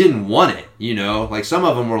 didn't want it, Like some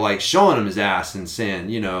of them were like showing him his ass and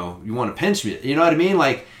saying, you want to pinch me. You know what I mean?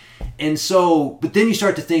 Like, and so, but then you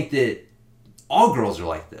start to think that all girls are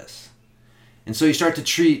like this. And so you start to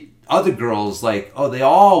treat other girls like, oh, they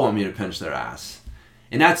all want me to pinch their ass.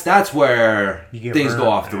 And that's where things go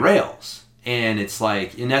off the rails. And it's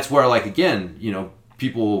like, and that's where, like, again, you know,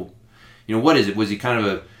 people, you know, what is it? Was he kind of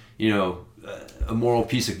a, you know, a moral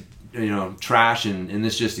piece of, you know, trash, and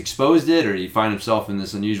this just exposed it? Or he find himself in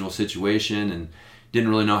this unusual situation and didn't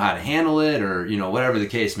really know how to handle it, or, you know, whatever the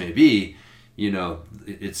case may be. You know,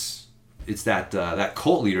 it's that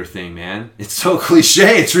cult leader thing, man. It's so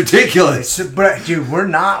cliche, it's ridiculous. But dude, we're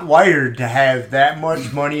not wired to have that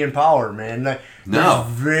much money and power, man. No. There's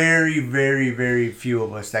very, very, very few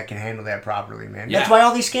of us that can handle that properly, man. Yeah. That's why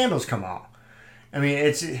all these scandals come out. I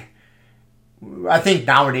mean, I think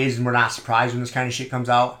nowadays we're not surprised when this kind of shit comes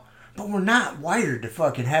out, but we're not wired to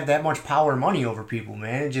fucking have that much power and money over people,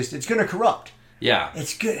 man. It's gonna corrupt. Yeah.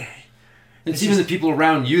 It's good. It's even the people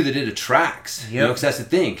around you that it attracts. Yep. You know, because that's the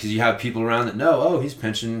thing. Because you have people around that know, oh, he's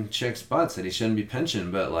pinching chicks' butts that he shouldn't be pinching.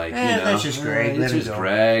 But, like, you know, that's just Greg. It's just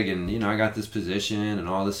Greg, and, you know, I got this position and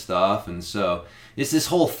all this stuff. And so it's this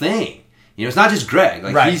whole thing. You know, it's not just Greg.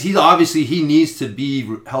 Like, right. he's obviously, he needs to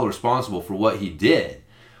be held responsible for what he did.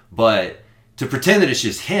 But to pretend that it's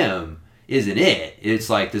just him isn't it. It's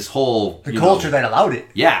like this whole... The culture that allowed it.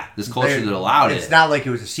 Yeah, this culture that allowed it. It's not like it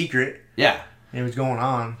was a secret. Yeah. It was going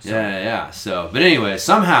on. So. Yeah. So, but anyway,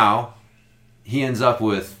 somehow he ends up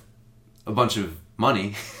with a bunch of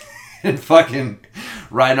money and fucking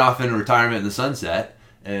riding off into retirement in the sunset.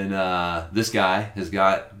 And this guy has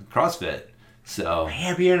got CrossFit. So yeah,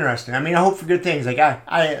 it'd be interesting. I mean, I hope for good things. Like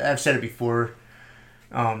I've said it before.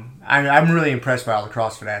 I'm really impressed by all the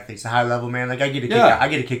CrossFit athletes, the high level, man. Like I get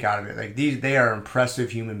a kick out of it. Like they are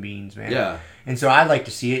impressive human beings, man. Yeah. And so I'd like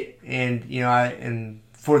to see it, and you know, and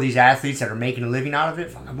for these athletes that are making a living out of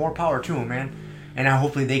it, more power to them, man. And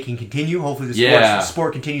hopefully they can continue. Hopefully the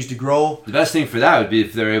sport continues to grow. The best thing for that would be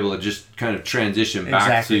if they're able to just kind of transition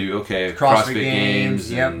back to, okay, CrossFit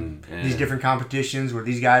games yep. and these different competitions where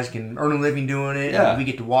these guys can earn a living doing it. Yeah. And we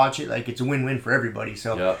get to watch it. Like, it's a win-win for everybody.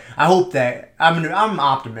 So yep. I hope that I'm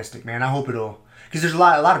optimistic, man. I hope it'll, because there's a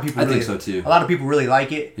lot of people. I think so too. A lot of people really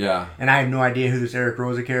like it. Yeah. And I have no idea who this Eric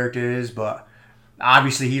Rosa character is, but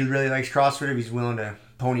obviously he really likes CrossFit if he's willing to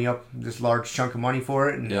pony up this large chunk of money for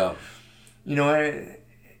it. And, yeah. You know,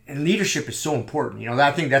 and leadership is so important. You know,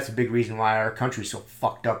 I think that's a big reason why our country's so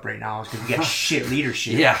fucked up right now is because we got shit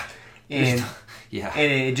leadership. Yeah. And yeah.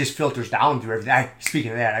 And it just filters down through everything. Speaking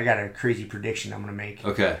of that, I got a crazy prediction I'm gonna make.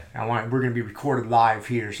 Okay. We're gonna be recorded live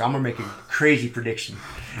here, so I'm gonna make a crazy prediction.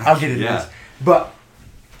 I'll get into this, but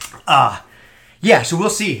yeah. So we'll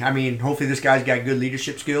see. I mean, hopefully this guy's got good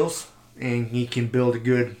leadership skills and he can build a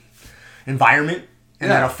good environment, and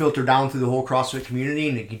that'll filter down through the whole CrossFit community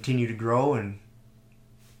and it continue to grow and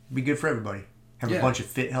be good for everybody. Have a bunch of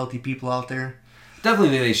fit, healthy people out there. Definitely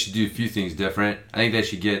think they should do a few things different. I think they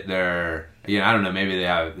should get their, I don't know, maybe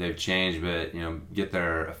they've changed, but, you know, get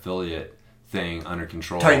their affiliate thing under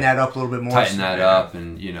control. Tighten that up a little bit more. Tighten that up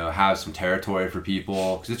and, you know, have some territory for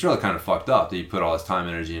people. Because it's really kind of fucked up that you put all this time,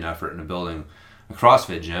 energy, and effort into building a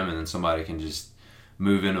CrossFit gym and then somebody can just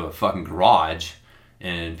move into a fucking garage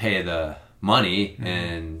and pay the money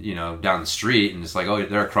and, you know, down the street, and it's like, oh,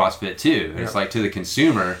 they're a CrossFit too. And it's like, to the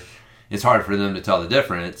consumer, it's hard for them to tell the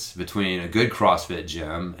difference between a good CrossFit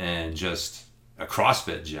gym and just a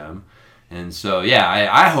CrossFit gym. And so,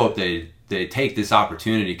 I hope they take this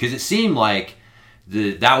opportunity, because it seemed like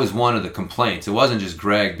that was one of the complaints. It wasn't just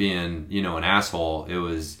Greg being, you know, an asshole. It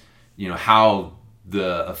was, you know, how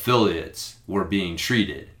the affiliates were being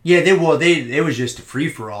treated. Yeah, it was just a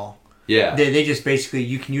free-for-all. Yeah. They just basically,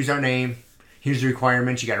 you can use our name. Here's the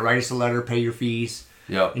requirements. You got to write us a letter, pay your fees.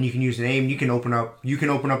 Yep. And you can use the name. You can open up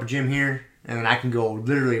a gym here, and then I can go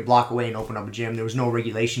literally a block away and open up a gym. There was no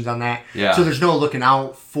regulations on that. Yeah. So there's no looking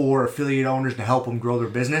out for affiliate owners to help them grow their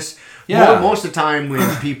business. Yeah. Most of the time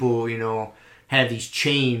when people, you know, have these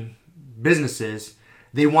chain businesses,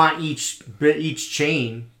 they want each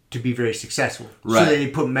chain to be very successful. Right. So they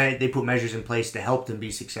put measures in place to help them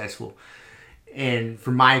be successful. And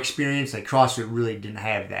from my experience, like, CrossFit really didn't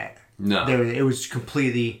have that. No. It was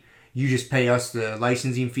completely, you just pay us the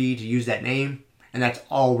licensing fee to use that name, and that's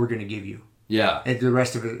all we're going to give you. Yeah. And the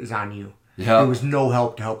rest of it is on you. Yeah. There was no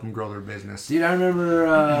help to help them grow their business. Dude, I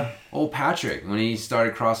remember old Patrick when he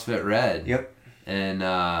started CrossFit Red. Yep. And,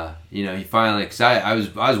 you know, he finally, because I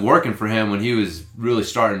was working for him when he was really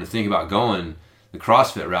starting to think about going the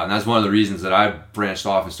CrossFit route. And that's one of the reasons that I branched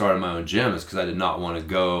off and started my own gym, is because I did not want to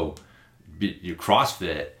go do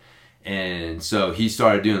CrossFit. And so he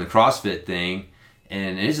started doing the CrossFit thing,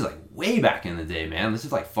 and it's like way back in the day, man. This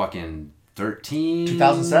is like fucking 13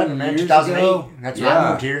 2007, man. years 2008. ago. That's when I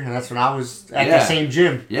moved here, and that's when I was at the same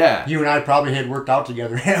gym. Yeah. You and I probably had worked out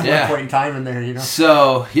together at one point in time in there, you know?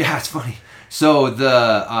 So, yeah, it's funny. So,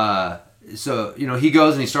 he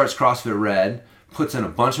goes and he starts CrossFit Red, puts in a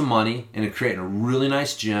bunch of money into creating a really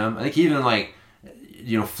nice gym. I think he even,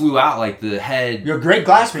 flew out, the head... Greg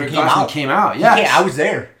Glassman came out. Yeah, I was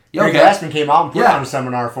there. Yeah, Greg Glassman came out and put on a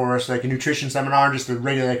seminar for us, like a nutrition seminar, just a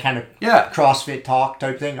regular kind of CrossFit talk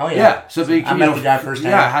type thing. Oh, yeah. Yeah. So I met the guy first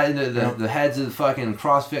time. Yeah, the heads of the fucking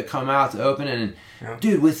CrossFit come out to open it. And,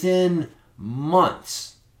 dude, within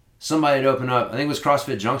months, somebody had opened up, I think it was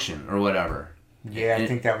CrossFit Junction or whatever. Yeah, I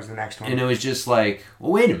think that was the next one. And it was just like,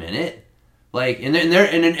 well, wait a minute.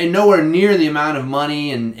 And nowhere near the amount of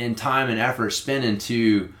money and time and effort spent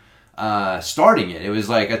into... starting it. It was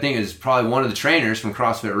I think it was probably one of the trainers from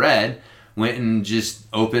CrossFit Red went and just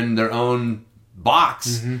opened their own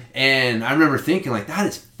box. Mm-hmm. And I remember thinking that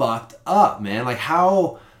is fucked up, man.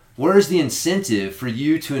 Where's the incentive for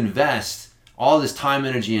you to invest all this time,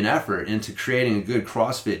 energy, and effort into creating a good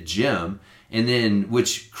CrossFit gym, and then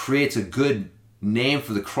which creates a good name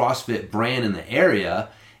for the CrossFit brand in the area,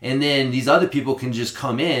 and then these other people can just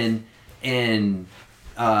come in and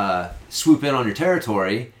swoop in on your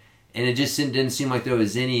territory. And it just didn't seem like there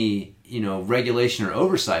was any, regulation or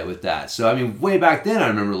oversight with that. So, I mean, way back then, I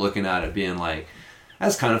remember looking at it being like,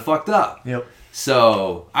 that's kind of fucked up. Yep.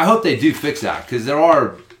 So, I hope they do fix that, because there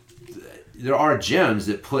are gyms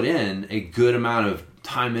that put in a good amount of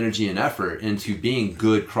time, energy, and effort into being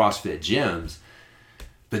good CrossFit gyms.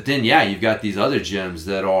 But then, you've got these other gyms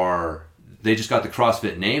that they just got the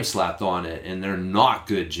CrossFit name slapped on it, and they're not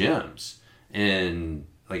good gyms. And,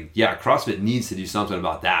 CrossFit needs to do something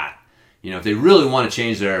about that. If they really want to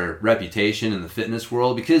change their reputation in the fitness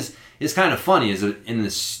world, because it's kind of funny, in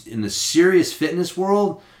the serious fitness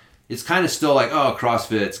world, it's kind of still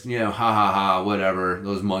CrossFit's, ha ha ha, whatever,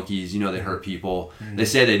 those monkeys, they hurt people. Mm-hmm. They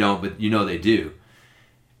say they don't, but they do.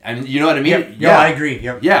 And you know what I mean? Yep. Yeah, I agree.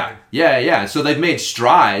 Yep. Yeah. So they've made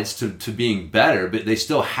strides to being better, but they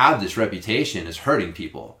still have this reputation as hurting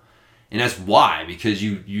people. And that's why, because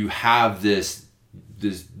you have this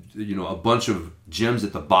a bunch of gyms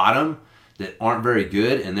at the bottom that aren't very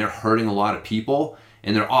good, and they're hurting a lot of people,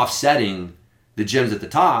 and they're offsetting the gyms at the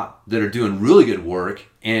top that are doing really good work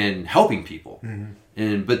and helping people.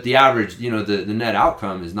 Mm-hmm. But the average, the net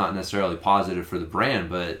outcome is not necessarily positive for the brand,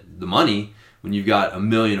 but the money, when you've got 1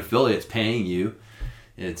 million affiliates paying you,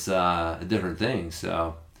 it's a different thing.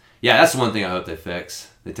 So yeah, that's the one thing I hope they fix.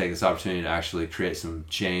 They take this opportunity to actually create some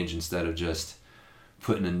change instead of just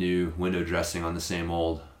putting a new window dressing on the same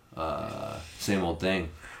old thing.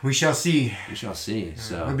 We shall see.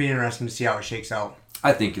 So it'll be interesting to see how it shakes out.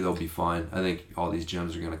 I think they'll be fine. I think all these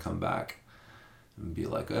gyms are going to come back and be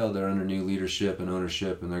like, oh, they're under new leadership and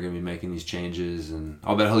ownership, and they're going to be making these changes. And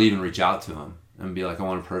I'll bet he'll even reach out to them and be like, I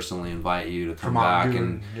want to personally invite you to come back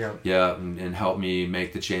and help me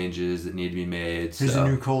make the changes that need to be made. There's a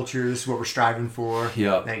new culture. This is what we're striving for.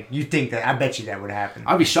 Yeah. You think that? I bet you that would happen.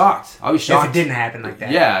 I'd be shocked. If it didn't happen like that.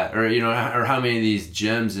 Yeah, or how many of these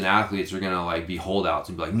gyms and athletes are gonna be holdouts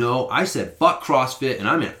and be like, no, I said fuck CrossFit and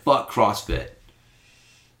I meant fuck CrossFit.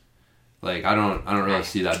 I don't really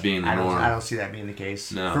see that being the norm. I don't see that being the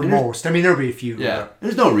case. No. For most. I mean, there'll be a few. Yeah.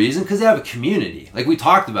 There's no reason, because they have a community. We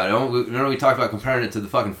talked about it. Remember we talked about comparing it to the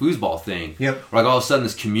fucking foosball thing? Yep. Where all of a sudden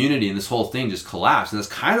this community and this whole thing just collapsed. And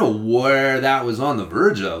that's kind of where that was on the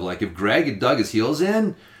verge of. If Greg had dug his heels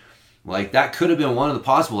in, that could have been one of the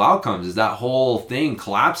possible outcomes, is that whole thing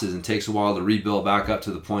collapses and takes a while to rebuild back up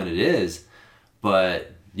to the point it is.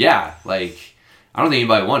 But, yeah, I don't think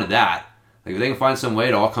anybody wanted that. If they can find some way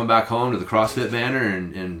to all come back home to the CrossFit banner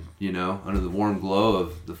and under the warm glow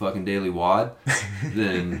of the fucking Daily Wad,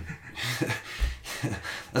 then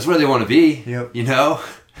that's where they want to be. Yep.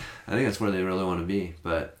 I think that's where they really want to be.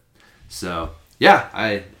 But so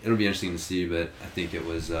yeah, it'll be interesting to see. But I think it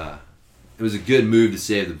was a good move to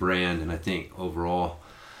save the brand, and I think overall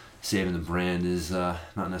saving the brand is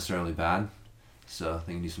not necessarily bad. So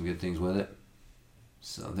they can do some good things with it.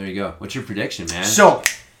 So there you go. What's your prediction, man? So.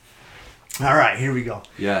 All right, here we go.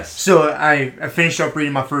 Yes. So I finished up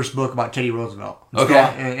reading my first book about Teddy Roosevelt. Okay.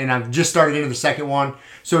 And I've just started into the second one.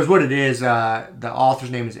 So it's what it is. The author's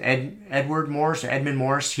name is Edmund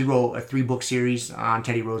Morris. He wrote a 3-book series on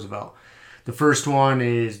Teddy Roosevelt. The first one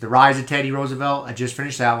is The Rise of Teddy Roosevelt. I just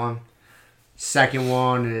finished that one. Second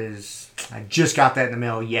one is, I just got that in the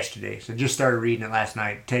mail yesterday. So I just started reading it last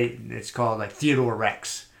night. It's called Theodore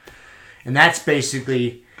Rex. And that's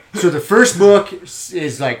basically... So the first book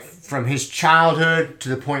is from his childhood to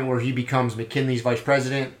the point where he becomes McKinley's vice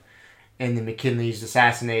president, and then McKinley's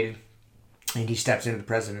assassinated, and he steps into the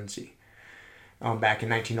presidency. back in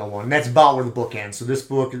 1901. And that's about where the book ends. So this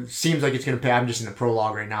book seems like it's going to pay. I'm just in the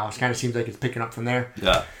prologue right now. It kind of seems like it's picking up from there.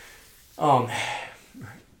 Yeah.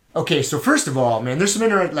 Okay, so first of all, man, there's some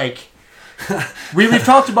interesting, like, we've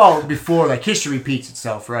talked about before, like, history repeats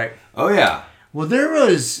itself, right? Oh, yeah. Well, there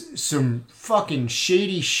was some fucking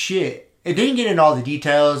shady shit. It didn't get into all the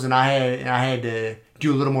details, and I had to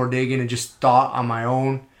do a little more digging and just thought on my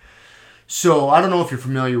own. So, I don't know if you're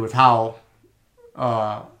familiar with how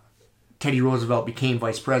Teddy Roosevelt became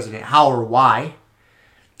vice president, how or why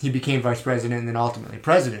he became vice president and then ultimately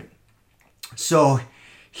president. So,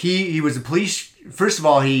 he was a police... First of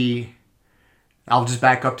all, I'll just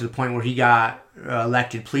back up to the point where he got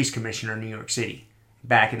elected police commissioner in New York City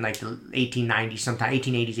back in like the 1890s, sometime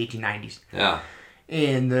 1880s, 1890s. Yeah.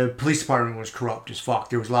 And the police department was corrupt as fuck.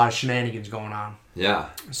 There was a lot of shenanigans going on. Yeah.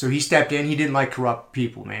 So he stepped in. He didn't like corrupt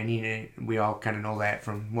people, man. We all kind of know that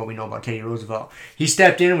from what we know about Teddy Roosevelt. He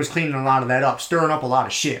stepped in and was cleaning a lot of that up, stirring up a lot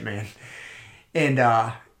of shit, man. And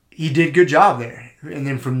he did a good job there. And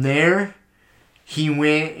then from there... He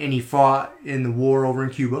went and he fought in the war over in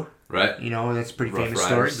Cuba. Right. You know, that's a pretty Rough famous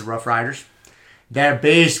Riders. story. The Rough Riders. That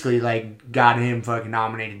basically, like, got him fucking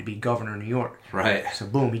nominated to be governor of New York. Right. So,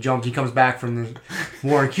 boom, he comes back from the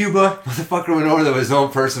war in Cuba. Motherfucker went over to his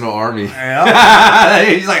own personal army.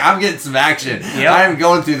 Yep. He's like, I'm getting some action. Yep. I am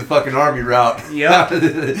going through the fucking army route. Yep. Yeah,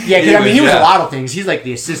 because, I mean, he was a lot of things. He's like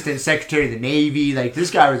the assistant secretary of the Navy. Like,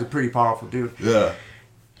 this guy was a pretty powerful dude. Yeah.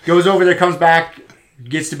 Goes over there, comes back,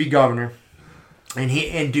 gets to be governor.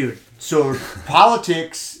 And dude, so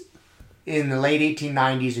politics in the late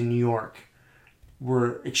 1890s in New York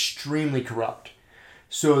were extremely corrupt.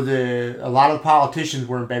 So a lot of politicians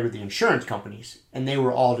were in bed with the insurance companies, and they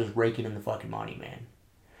were all just raking in the fucking money, man.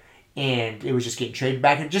 And it was just getting traded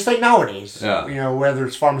back, just like nowadays. Yeah. You know, whether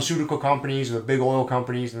it's pharmaceutical companies or the big oil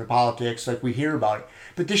companies and the politics, like we hear about it.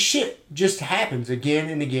 But this shit just happens again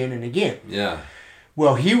and again and again. Yeah.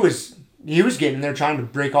 Well, he was getting in there trying to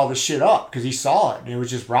break all this shit up because he saw it and it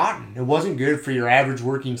was just rotten. It wasn't good for your average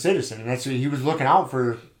working citizen, and that's what he was looking out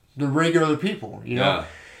for, the regular people, you know.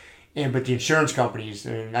 Yeah. But the insurance companies,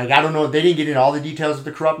 and like, I don't know, they didn't get into all the details of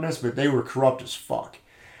the corruptness, but they were corrupt as fuck.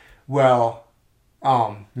 Well,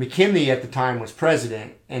 McKinley at the time was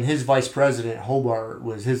president, and his vice president Hobart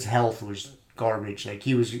his health was garbage. Like,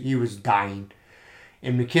 he was dying,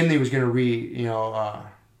 and McKinley was going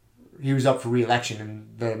to he was up for re-election in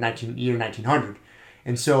the year 1900.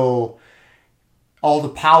 And so all the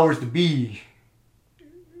powers to be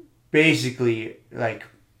basically, like,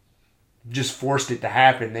 just forced it to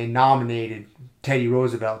happen. They nominated Teddy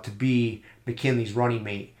Roosevelt to be McKinley's running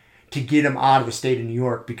mate to get him out of the state of New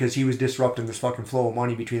York because he was disrupting this fucking flow of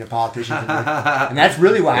money between the politicians. And that's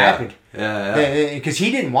really what happened. Yeah. Because he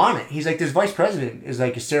didn't want it. He's like, this vice president is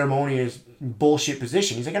like a ceremonious bullshit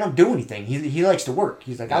position. He's like, I don't do anything. He likes to work.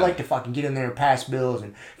 He's like, I like to fucking get in there and pass bills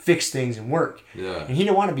and fix things and work. Yeah. And he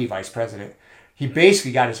didn't want to be vice president. He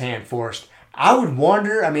basically got his hand forced. I would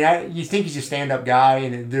wonder, I mean, you think he's a stand-up guy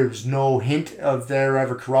and there's no hint of there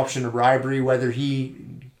ever corruption or bribery, but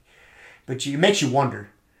it makes you wonder.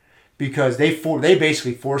 Because they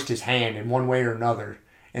basically forced his hand in one way or another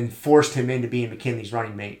and forced him into being McKinley's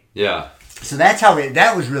running mate. Yeah. So that's how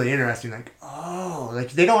that was really interesting. Like, oh,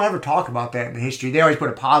 like, they don't ever talk about that in history. They always put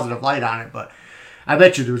a positive light on it, but I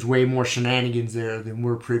bet you there was way more shenanigans there than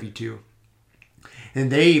we're privy to.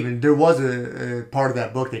 And there was a part of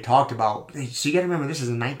that book they talked about. So you got to remember, this is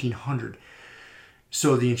in 1900.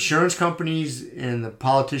 So the insurance companies and the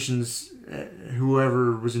politicians,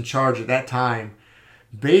 whoever was in charge at that time,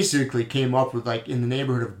 basically came up with, like, in the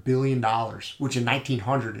neighborhood of $1 billion, which in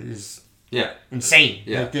 1900 is insane.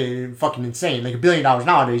 Yeah. Like, fucking insane. Like, $1 billion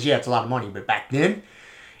nowadays, yeah, it's a lot of money, but back then,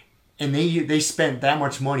 and they spent that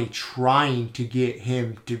much money trying to get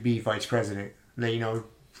him to be vice president. They, you know,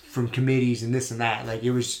 from committees and this and that. Like,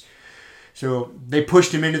 it was, so they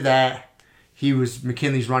pushed him into that. He was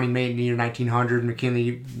McKinley's running mate in the year 1900.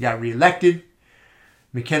 McKinley got reelected.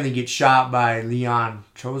 McKinley gets shot by Leon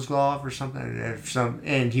Chozglov or something,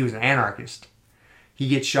 and he was an anarchist. He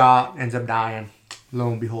gets shot, ends up dying.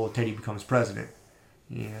 Lo and behold, Teddy becomes president.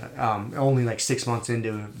 Yeah, only like 6 months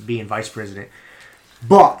into being vice president.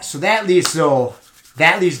 But so that leads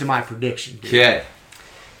to my prediction. Dude. Okay.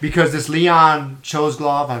 Because this Leon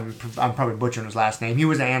Chozglov, I'm probably butchering his last name. He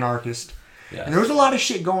was an anarchist, and there was a lot of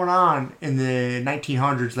shit going on in the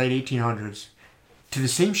 1900s, late 1800s, to the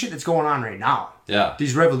same shit that's going on right now. Yeah.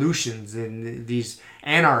 These revolutions and these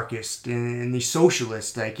anarchists and these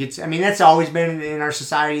socialists. Like, that's always been in our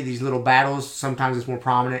society, these little battles. Sometimes it's more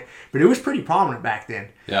prominent, but it was pretty prominent back then.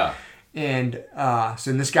 Yeah. And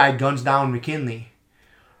so this guy guns down McKinley.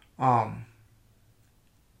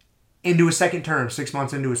 into a second term, 6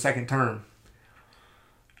 months into a second term.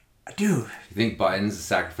 Dude. You think Biden's a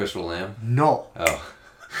sacrificial lamb? No. Oh.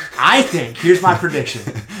 I think, here's my prediction.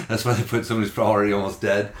 That's why they put someone who's already almost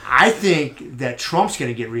dead? I think that Trump's going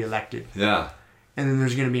to get reelected. Yeah. And then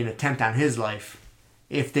there's going to be an attempt on his life.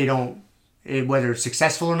 If they don't, whether it's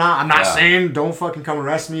successful or not. I'm not saying don't fucking come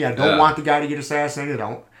arrest me. I don't want the guy to get assassinated. I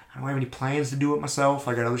don't have any plans to do it myself.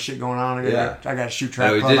 I got other shit going on. I got to shoot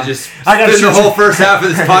trap club. We did just spend the whole first half of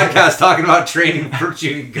this podcast talking about training for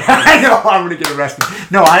shooting guns. I know I'm going to get arrested.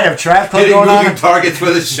 No, I have trap club going on. Hitting targets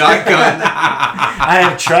with a shotgun. I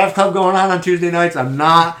have trap club going on Tuesday nights. I'm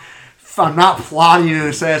not plotting an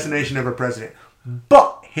assassination of a president.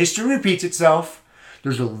 But history repeats itself.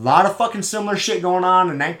 There's a lot of fucking similar shit going on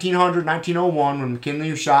in 1900, 1901 when McKinley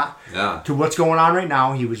was shot to what's going on right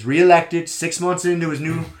now. He was reelected 6 months into his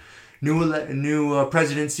new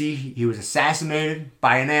presidency. He was assassinated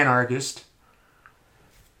by an anarchist.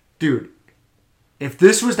 Dude, if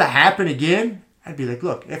this was to happen again, I'd be like,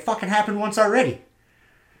 look, it fucking happened once already.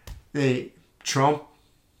 Trump,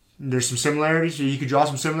 there's some similarities. You could draw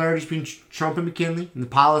some similarities between Trump and McKinley and the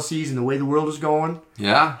policies and the way the world is going.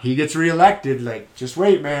 Yeah. He gets reelected. Like, just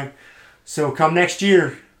wait, man. So come next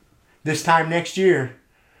year, this time next year.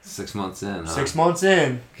 6 months in, huh? 6 months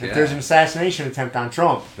in, if there's an assassination attempt on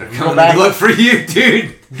Trump. They're coming to look for you,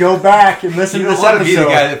 dude. Go back and listen to this episode. You don't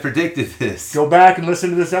want to be the guy that predicted this. Go back and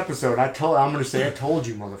listen to this episode. I'm going to say I told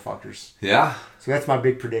you, motherfuckers. Yeah. So that's my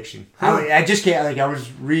big prediction. I just can't, I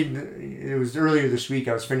was reading, it was earlier this week,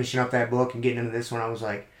 I was finishing up that book and getting into this one. I was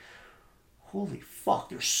like, holy fuck,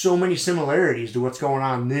 there's so many similarities to what's going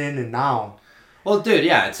on then and now. Well, dude,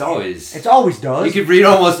 yeah, it always does. You could read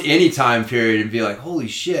almost any time period and be like, holy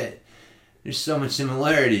shit, there's so much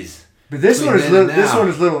similarities. But this one is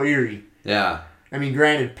a little eerie. Yeah. I mean,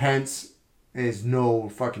 granted, Pence is no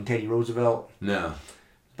fucking Teddy Roosevelt. No.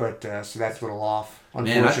 But, so that's a little off.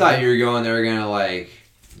 Man, I thought you were going, they were going to, like,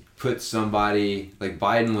 put somebody, like,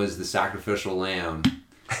 Biden was the sacrificial lamb,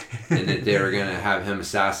 and that they were going to have him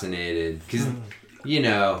assassinated. Because, you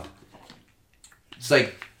know, it's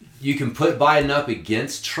like, you can put Biden up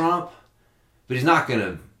against Trump, but he's not going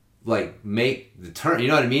to, like, make the turn. You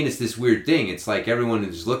know what I mean? It's this weird thing. It's like everyone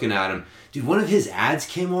is looking at him. Dude, one of his ads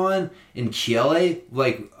came on in Kiele,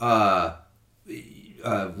 like,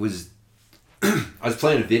 was... I was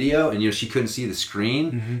playing a video, and, you know, she couldn't see the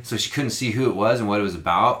screen, so she couldn't see who it was and what it was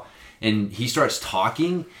about. And he starts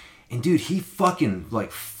talking, and, dude, he fucking,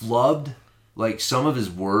 like, flubbed, like, some of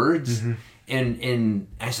his words. And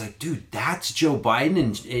I was like, dude, that's Joe Biden.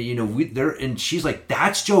 And you know, and she's like,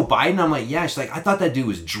 that's Joe Biden. I'm like, yeah. She's like, I thought that dude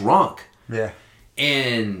was drunk. Yeah.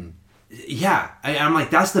 And yeah, I'm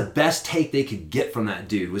like, that's the best take they could get from that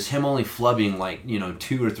dude, was him only flubbing, like, you know,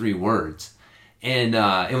 2 or 3 words. And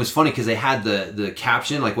it was funny because they had the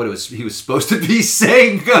caption, like what he was supposed to be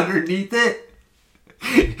saying underneath it.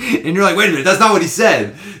 And you're like, wait a minute, that's not what he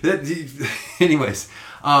said. Anyways,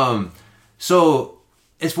 so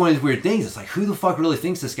it's one of these weird things. It's like, who the fuck really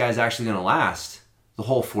thinks this guy's actually going to last the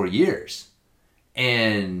whole 4 years?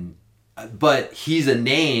 But he's a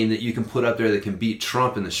name that you can put up there that can beat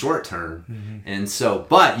Trump in the short term. And so,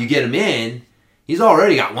 but you get him in, he's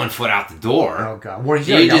already got 1 foot out the door. Oh, God. Well,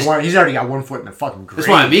 he's already got 1 foot in the fucking grave. That's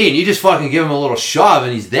what I mean. You just fucking give him a little shove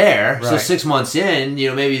and he's there. Right. So 6 months in, you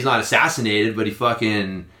know, maybe he's not assassinated, but he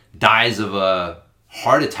fucking dies of a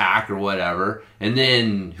heart attack or whatever. And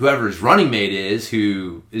then whoever his running mate is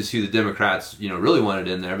who the Democrats, you know, really wanted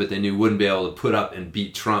in there, but they knew wouldn't be able to put up and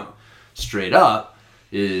beat Trump straight up,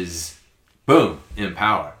 is, boom, in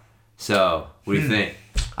power. So, what do you think?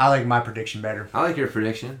 I like my prediction better. I like your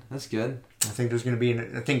prediction. That's good. I think I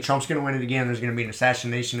think Trump's going to win it again. There's going to be an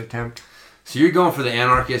assassination attempt. So you're going for the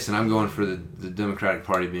anarchists, and I'm going for the Democratic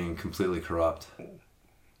Party being completely corrupt.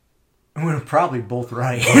 We're probably both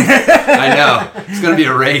right. I know. It's going to be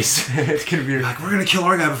a race. It's going to be like, we're going to kill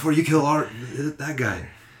our guy before you kill that guy.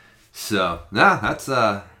 So, that's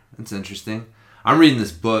interesting. I'm reading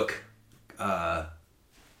this book. I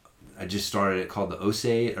just started it, called the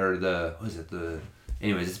Osage,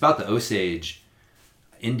 anyways, it's about the Osage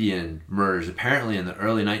Indian murders. Apparently in the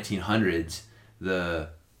early 1900s, the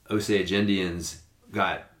Osage Indians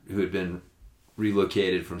who had been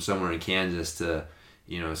relocated from somewhere in Kansas to,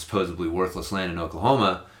 you know, supposedly worthless land in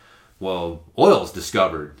Oklahoma. Well, oil's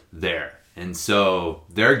discovered there. And so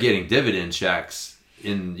they're getting dividend checks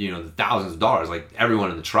in, you know, the thousands of dollars. Like, everyone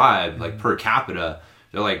in the tribe, like, per capita,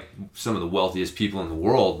 they're like some of the wealthiest people in the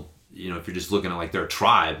world, you know, if you're just looking at like their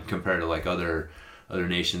tribe compared to like other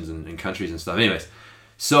nations and countries and stuff. Anyways,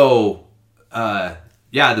 so the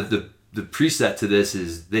preset to this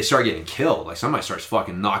is they start getting killed. Like, somebody starts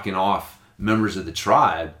fucking knocking off members of the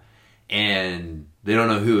tribe, and they don't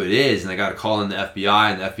know who it is, and they got to call in the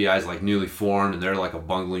FBI, and the FBI is like newly formed, and they're like a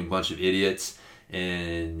bungling bunch of idiots.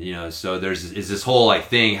 And so is this whole like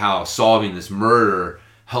thing how solving this murder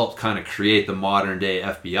helped kind of create the modern day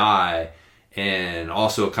FBI, and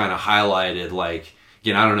also kind of highlighted, like,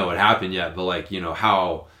 again, I don't know what happened yet, but like,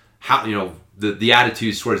 how the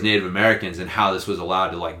attitudes towards Native Americans and how this was allowed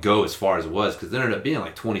to like go as far as it was, because there ended up being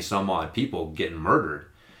like 20 some odd people getting murdered.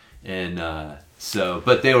 And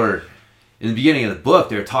but they were, in the beginning of the book,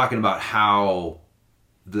 they were talking about how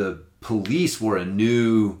the police were a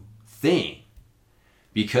new thing,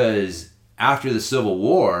 because after the Civil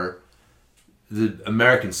War, the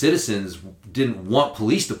American citizens didn't want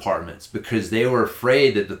police departments because they were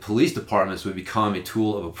afraid that the police departments would become a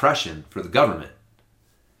tool of oppression for the government.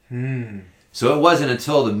 So it wasn't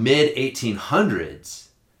until the mid 1800s,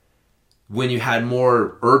 when you had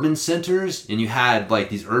more urban centers and you had like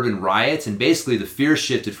these urban riots, and basically the fear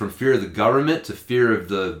shifted from fear of the government to fear of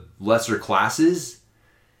the lesser classes,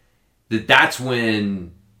 that's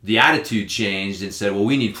when the attitude changed and said, well,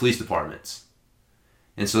 we need police departments.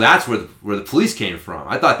 And so that's where the police came from.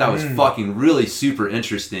 I thought that was fucking really super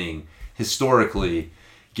interesting historically,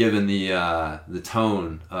 given the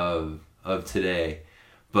tone of today.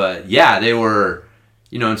 But yeah, they were,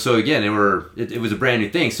 and so again, it was a brand new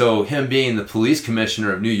thing. So him being the police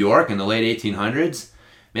commissioner of New York in the late 1800s,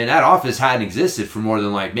 man, that office hadn't existed for more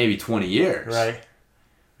than like maybe 20 years. Right.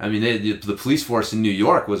 I mean, the police force in New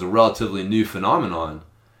York was a relatively new phenomenon.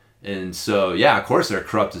 And so, yeah, of course they're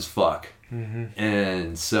corrupt as fuck. Mm-hmm.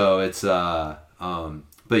 And so it's,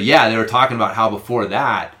 but yeah, they were talking about how before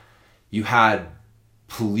that you had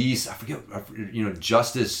police, I forget,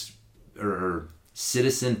 justice or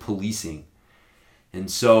citizen policing. And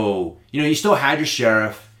so, you still had your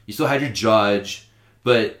sheriff, you still had your judge,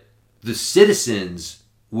 but the citizens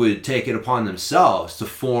would take it upon themselves to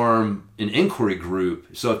form an inquiry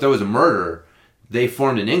group. So if there was a murder, they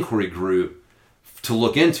formed an inquiry group to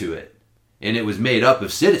look into it. And it was made up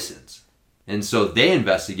of citizens. And so they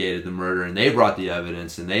investigated the murder, and they brought the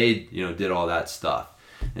evidence, and they, did all that stuff.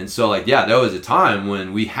 And so, like, yeah, there was a time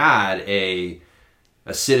when we had a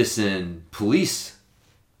citizen police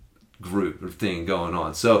group or thing going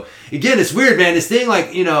on. So again, it's weird, man. This thing, like,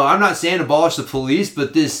 I'm not saying abolish the police,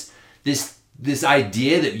 but this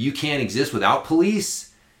idea that you can't exist without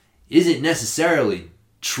police isn't necessarily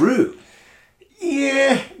true.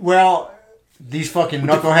 Yeah, well, these fucking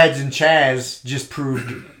knuckleheads and Chaz just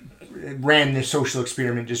ran this social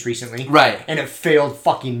experiment just recently. Right. And it failed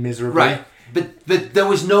fucking miserably. Right. But there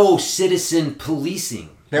was no citizen policing.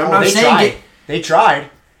 They tried.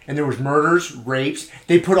 And there was murders, rapes.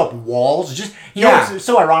 They put up walls. Just know what's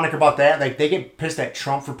so ironic about that? Like, they get pissed at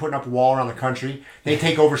Trump for putting up a wall around the country. They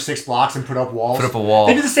take over 6 blocks and put up walls. Put up a wall.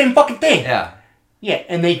 They do the same fucking thing. Yeah. Yeah,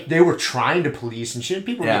 and they were trying to police and shit.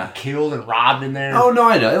 People were getting killed and robbed in there. Oh, no,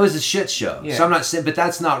 I know. It was a shit show. Yeah. So I'm not saying, but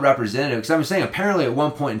that's not representative. Because I'm saying apparently at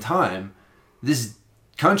one point in time, this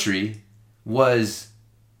country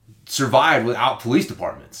survived without police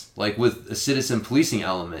departments, like with a citizen policing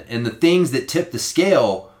element. And the things that tipped the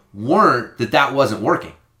scale weren't that wasn't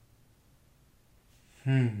working.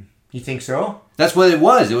 You think so? That's what it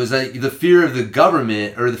was. It was like the fear of the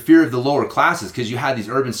government or the fear of the lower classes, because you had these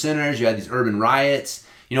urban centers, you had these urban riots.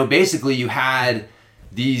 Basically you had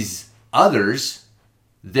these others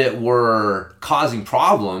that were causing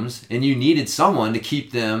problems, and you needed someone to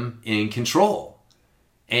keep them in control.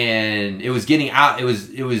 And it was getting out. It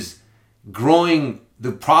was growing.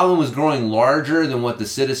 The problem was growing larger than what the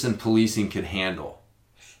citizen policing could handle.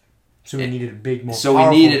 So we needed a big, more So we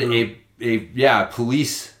needed a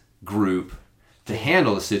police group to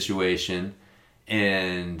handle the situation.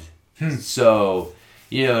 And so,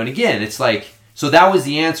 and again, it's like, so that was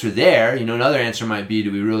the answer there. Another answer might be,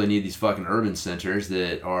 do we really need these fucking urban centers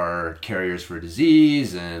that are carriers for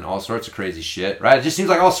disease and all sorts of crazy shit, right? It just seems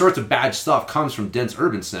like all sorts of bad stuff comes from dense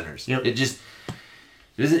urban centers. Yep.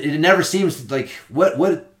 It never seems like,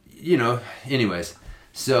 anyways.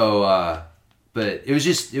 So, but it was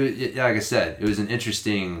just, like I said, it was an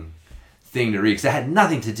interesting thing to read, because it had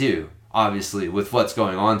nothing to do, obviously, with what's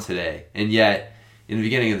going on today. And yet, in the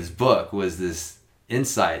beginning of this book was this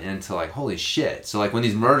insight into, like, holy shit. So, like, when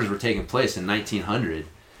these murders were taking place in 1900,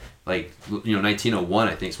 like, 1901,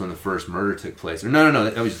 I think, is when the first murder took place. Or no,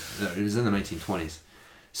 it was in the 1920s.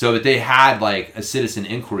 So, but they had, like, a citizen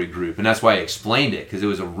inquiry group, and that's why I explained it, because it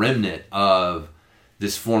was a remnant of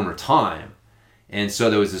this former time. And so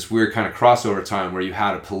there was this weird kind of crossover time where you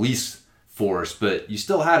had a police force, but you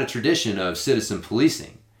still had a tradition of citizen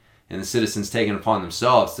policing, and the citizens taking it upon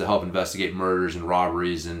themselves to help investigate murders and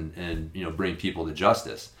robberies and bring people to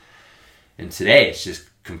justice. And today it's just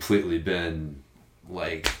completely been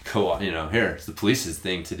like here, it's the police's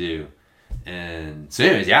thing to do. And so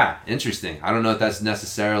anyways, yeah, interesting. I don't know if that's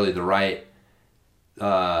necessarily the right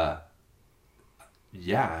I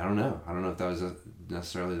don't know if that was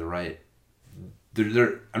necessarily the right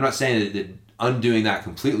I'm not saying that undoing that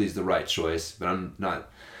completely is the right choice, but I'm not.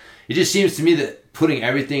 It just seems to me that putting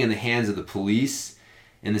everything in the hands of the police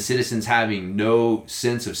and the citizens having no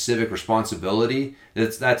sense of civic responsibility,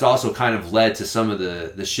 that's also kind of led to some of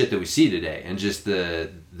the shit that we see today, and just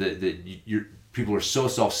people are so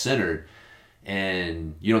self-centered,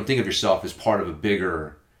 and you don't think of yourself as part of a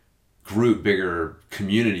bigger group, bigger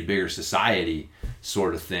community, bigger society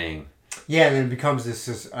sort of thing. Yeah, and then it becomes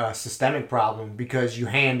this systemic problem because you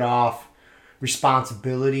hand off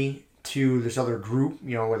responsibility to this other group,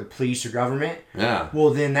 whether police or government. Yeah.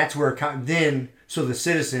 Well, then that's where so the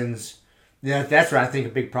citizens, that's where I think a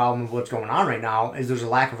big problem of what's going on right now is there's a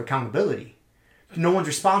lack of accountability. No one's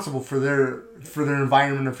responsible for their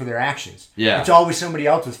environment or for their actions. Yeah. It's always somebody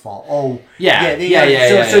else's fault. Oh. Yeah. It is.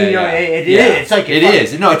 It's like it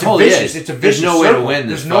is. No, it totally is. It's a vicious There's no circle. way to win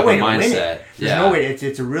this There's no way fucking to win mindset. it. There's no way.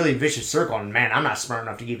 It's a really vicious circle, and man, I'm not smart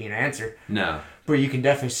enough to give you an answer. No. But you can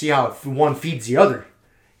definitely see how one feeds the other.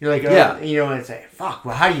 You're like, it's like, fuck.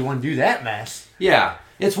 Well, how do you want to do that mess? Yeah.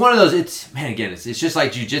 It's one of those. It's just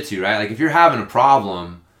like jiu-jitsu, right? Like if you're having a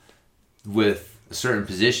problem with a certain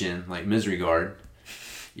position, like misery guard,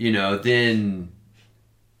 then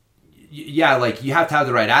like you have to have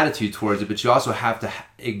the right attitude towards it, but you also have to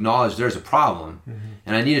acknowledge there's a problem,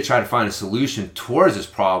 and I need to try to find a solution towards this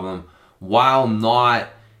problem while not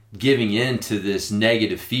giving in to this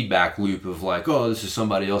negative feedback loop of like, oh, this is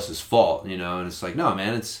somebody else's fault, and it's like, no,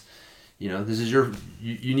 man, it's, this is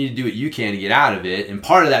you need to do what you can to get out of it. And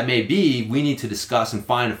part of that may be we need to discuss and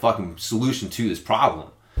find a fucking solution to this problem.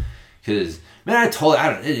 Because, man,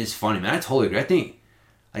 it is funny, man. I totally agree. I think,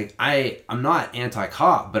 like, I'm not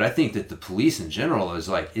anti-cop, but I think that the police in general is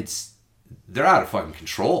like, they're out of fucking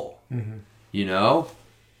control.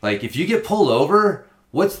 Like if you get pulled over,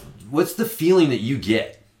 what's the feeling that you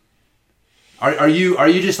get? Are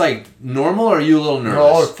you just like normal, or are you a little nervous?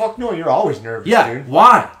 No, fuck no, you're always nervous, dude.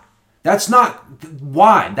 Why? That's not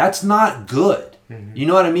good. You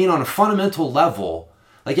know what I mean? On a fundamental level,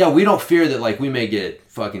 like, yeah, we don't fear that like we may get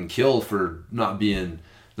fucking killed for not being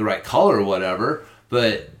the right color or whatever,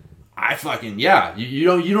 but I fucking, you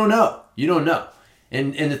don't know.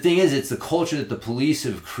 And the thing is, it's the culture that the police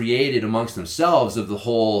have created amongst themselves of the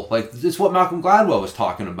whole, like, it's what Malcolm Gladwell was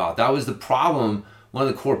talking about. That was the problem, one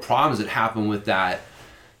of the core problems that happened with that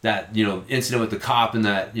incident with the cop and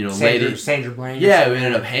that, lady. Sandra Bland. Yeah, who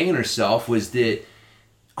ended up hanging herself, was that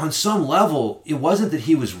on some level, it wasn't that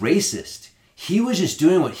he was racist. He was just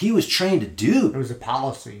doing what he was trained to do. It was a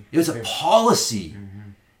policy. It was a policy.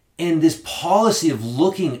 And this policy of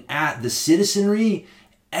looking at the citizenry,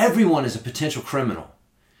 everyone is a potential criminal.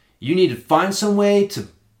 You need to find some way to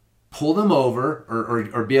pull them over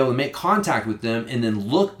or be able to make contact with them and then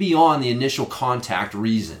look beyond the initial contact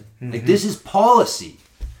reason. Like, this is policy.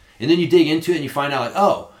 And then you dig into it and you find out, like,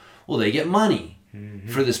 oh, well, they get money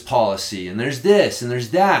for this policy, and there's this and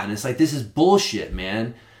there's that. And it's like, this is bullshit,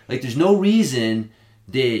 man. Like, there's no reason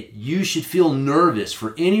that you should feel nervous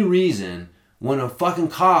for any reason when a fucking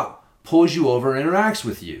cop pulls you over and interacts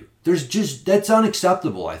with you. That's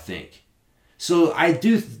unacceptable, I think. So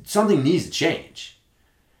something needs to change.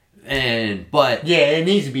 But yeah, it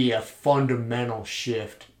needs to be a fundamental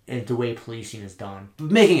shift in the way policing is done.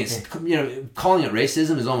 Making it, calling it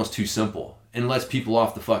racism is almost too simple and lets people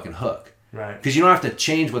off the fucking hook. Right. Because you don't have to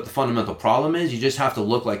change what the fundamental problem is. You just have to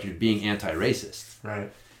look like you're being anti-racist.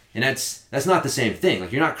 Right. And that's not the same thing.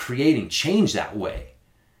 Like, you're not creating change that way.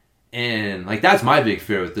 And like, that's my big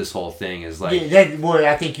fear with this whole thing is like,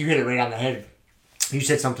 I think you hit it right on the head. You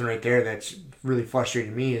said something right there that's really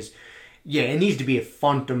frustrating me is, it needs to be a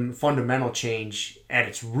fundamental change at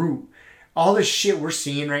its root. All this shit we're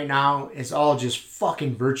seeing right now is all just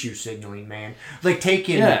fucking virtue signaling, man. Like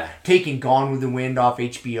taking Gone with the Wind off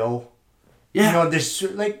HBO. Yeah. This,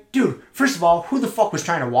 like, dude, first of all, who the fuck was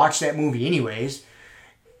trying to watch that movie anyways?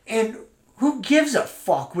 And who gives a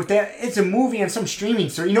fuck with that? It's a movie on some streaming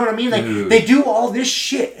service. You know what I mean? Like, they do all this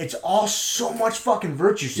shit. It's all so much fucking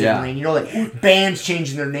virtue signaling. Yeah. Like bands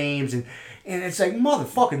changing their names and it's like,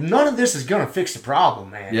 motherfucker, none of this is gonna fix the problem,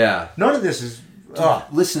 man. Yeah. None of this is. Dude,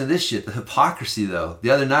 listen to this shit. The hypocrisy, though. The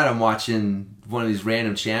other night I'm watching one of these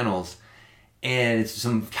random channels, and it's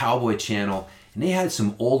some cowboy channel, and they had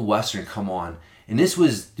some old Western come on. And this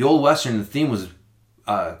was, the old Western, the theme was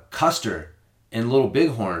Custer and Little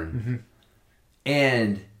Bighorn.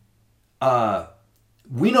 And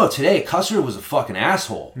we know today Custer was a fucking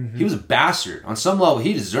asshole. Mm-hmm. He was a bastard. On some level,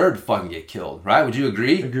 he deserved to fucking get killed, right? Would you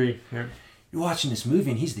agree? Agree, yeah. You're watching this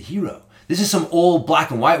movie and he's the hero. This is some old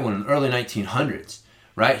black and white one in the early 1900s,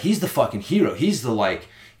 right? He's the fucking hero. He's the like,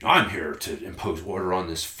 I'm here to impose order on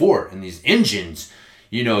this fort and these Indians.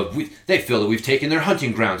 You know, they feel that we've taken their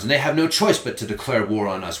hunting grounds and they have no choice but to declare war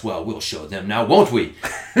on us. Well, we'll show them now, won't we?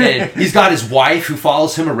 And he's got his wife who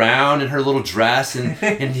follows him around in her little dress.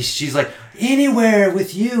 And she's like, anywhere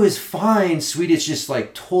with you is fine, sweetie. It's just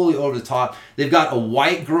like totally over the top. They've got a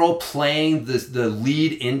white girl playing the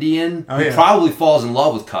lead Indian who probably falls in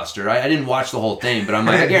love with Custer. I didn't watch the whole thing, but I'm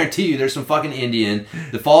like, I guarantee you there's some fucking Indian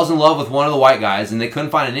that falls in love with one of the white guys and they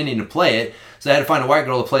couldn't find an Indian to play it. So they had to find a white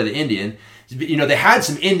girl to play the Indian. You know, they had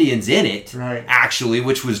some Indians in it, actually,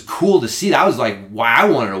 which was cool to see. That was like why I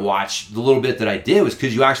wanted to watch the little bit that I did, was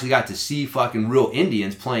because you actually got to see fucking real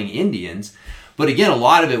Indians playing Indians. But again, a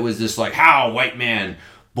lot of it was this like, how white man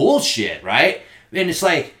bullshit, right? And it's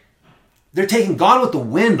like, they're taking Gone with the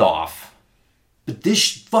Wind off, but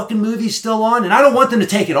this fucking movie's still on, and I don't want them to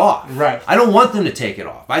take it off. Right. I don't want them to take it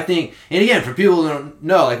off. I think, and again, for people who don't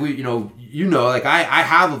know, like like I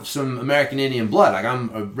have some American Indian blood. Like I'm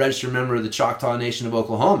a registered member of the Choctaw Nation of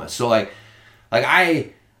Oklahoma. So like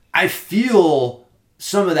I feel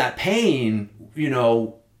some of that pain, you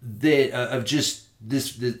know, that of just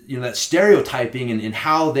that stereotyping and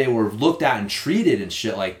how they were looked at and treated and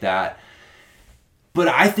shit like that. But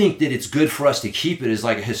I think that it's good for us to keep it as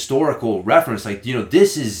like a historical reference. Like, you know,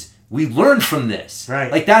 we learned from this. Right.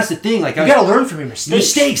 Like, that's the thing. Like, you gotta learn from your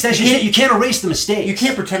mistakes. That's you can't erase the mistakes. You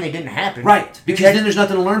can't pretend they didn't happen. Right. Because then there's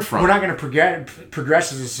nothing to learn from. We're not going to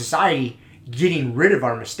progress as a society getting rid of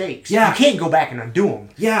our mistakes. Yeah. You can't go back and undo them.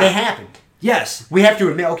 Yeah. They happened. Yes. We have to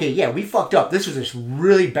admit, okay, yeah, we fucked up. This was this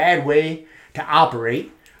really bad way to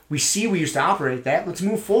operate. We see we used to operate that. Let's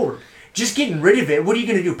move forward. Just getting rid of it, what are you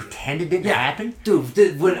going to do? Pretend it didn't happen?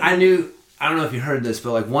 Dude, when I don't know if you heard this,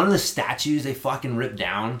 but like one of the statues they fucking ripped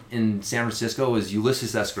down in San Francisco was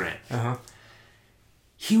Ulysses S. Grant. Uh-huh.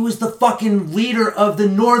 He was the fucking leader of the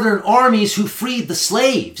Northern armies who freed the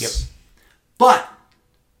slaves. Yep. But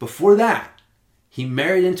before that, he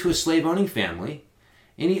married into a slave-owning family,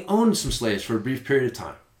 and he owned some slaves for a brief period of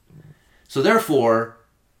time. So therefore,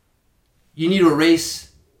 you need to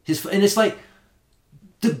erase his... And it's like,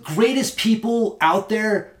 the greatest people out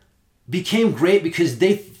there became great because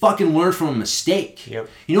they fucking learned from a mistake. Yep.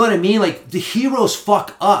 You know what I mean? Like, the heroes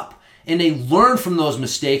fuck up, and they learn from those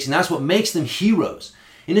mistakes, and that's what makes them heroes.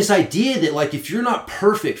 And this idea that, like, if you're not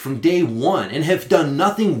perfect from day one and have done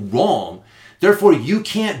nothing wrong, therefore you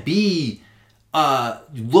can't be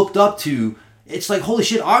looked up to. It's like, holy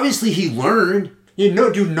shit, obviously he learned. Yeah,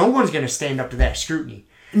 no, dude, no one's going to stand up to that scrutiny.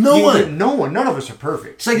 No one. None of us are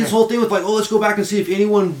perfect. It's like this whole thing with like, oh, let's go back and see if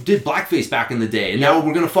anyone did blackface back in the day. And now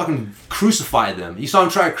we're going to fucking crucify them. You saw him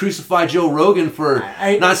try to crucify Joe Rogan for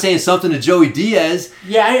not saying something to Joey Diaz.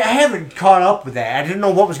 Yeah, I haven't caught up with that. I didn't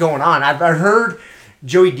know what was going on. I've heard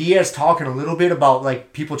Joey Diaz talking a little bit about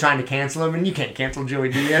like people trying to cancel him, and you can't cancel Joey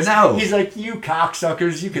Diaz. No. He's like, you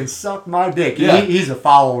cocksuckers, you can suck my dick. Yeah. He's a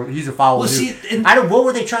foul dude. See, what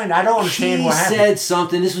were they trying to... I don't understand what happened. He said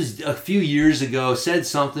something, this was a few years ago, said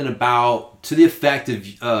something about, to the effect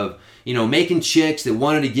of you know, making chicks that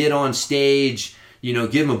wanted to get on stage, you know,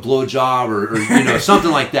 give him a blowjob or you know,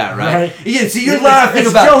 something like that, right? Yeah, see, you're laughing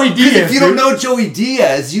about Joey Diaz. If you don't know Joey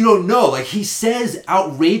Diaz, you don't know. Like, he says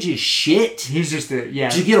outrageous shit. He's just to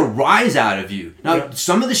get a rise out of you. Now,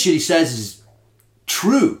 some of the shit he says is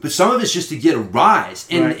true, but some of it's just to get a rise.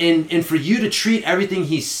 And for you to treat everything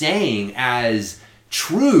he's saying as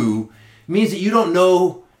true means that you don't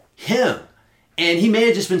know him. And he may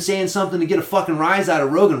have just been saying something to get a fucking rise out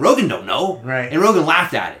of Rogan. Rogan don't know. Right. And Rogan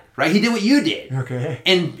laughed at it. Right? He did what you did. Okay.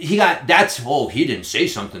 And he didn't say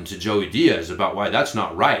something to Joey Diaz about why that's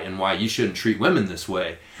not right and why you shouldn't treat women this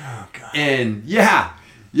way. Oh, God. And yeah,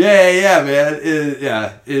 man.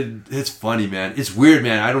 It's funny, man. It's weird,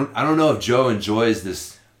 man. I don't know if Joe enjoys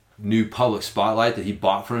this new public spotlight that he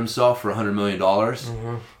bought for himself for $100 million.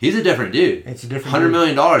 Mm-hmm. He's a different dude. It's a different $100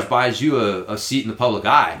 million buys you a seat in the public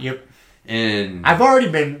eye. Yep. And I've already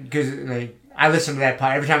been, because like, I listen to that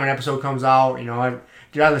every time an episode comes out, you know,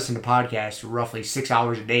 I listen to podcasts roughly 6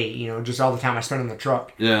 hours a day, you know, just all the time I spend in the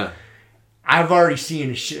truck. Yeah. I've already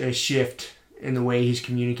seen a shift in the way he's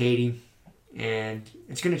communicating, and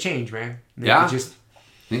it's going to change, man. Yeah.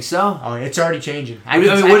 Think so? Oh, it's already changing.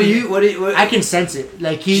 I can sense it.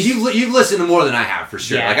 Like you've listened to more than I have for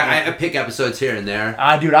sure. Yeah, like I pick episodes here and there.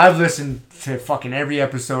 Dude, I've listened to fucking every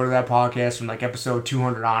episode of that podcast from like episode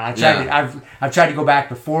 200 on. I've tried to go back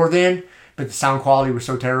before then, but the sound quality was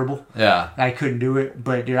so terrible. Yeah. I couldn't do it.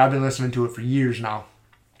 But dude, I've been listening to it for years now.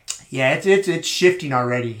 Yeah, it's shifting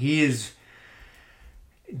already. He is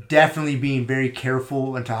definitely being very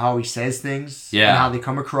careful into how he says things. Yeah. And how they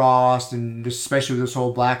come across, and especially with this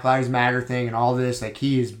whole Black Lives Matter thing and all this. Like,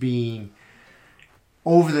 he is being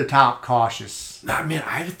over the top cautious. I mean,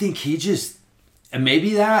 I think he just... And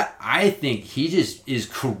maybe that... I think he just is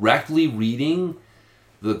correctly reading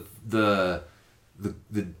the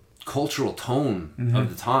cultural tone of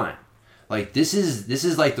the time. Like, this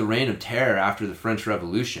is like the reign of terror after the French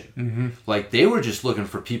Revolution. Mm-hmm. Like, they were just looking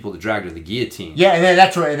for people to drag to the guillotine. Yeah, and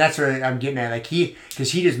that's what I'm getting at. Like,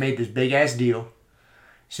 because he just made this big ass deal,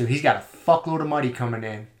 so he's got a fuckload of money coming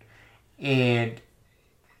in, and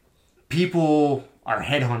people are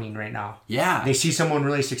headhunting right now. Yeah, they see someone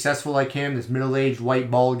really successful like him, this middle-aged white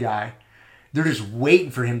bald guy. They're just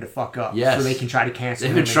waiting for him to fuck up, so they can try to cancel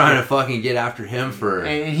him. They've been trying to fucking get after him for...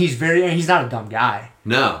 And he's not a dumb guy.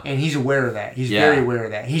 No. And he's aware of that. He's very aware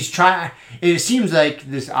of that. He's trying... It seems like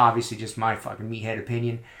this, obviously just my fucking meathead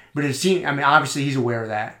opinion, but it seems... I mean, obviously he's aware of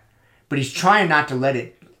that, but he's trying not to let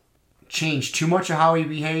it change too much of how he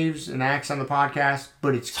behaves and acts on the podcast,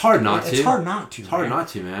 but it's hard not to. It's hard not to. It's hard not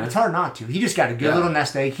to, man. It's hard not to. He just got a good little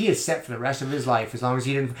nest egg. He is set for the rest of his life as long as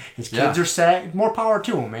he didn't... His kids are set. More power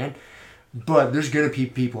to him, man. But there's going to be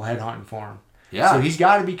people headhunting for him. Yeah. So he's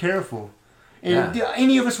got to be careful. And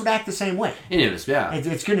any of us would act the same way. Any of us, yeah.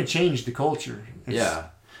 It's going to change the culture.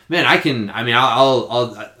 Man,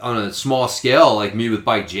 I'll on a small scale, like me with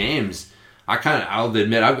Bike James, I'll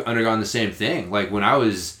admit I've undergone the same thing. Like when I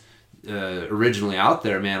was originally out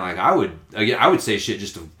there, man, like I would say shit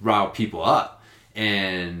just to rile people up.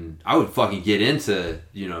 And I would fucking get into,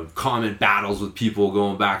 comment battles with people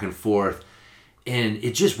going back and forth. And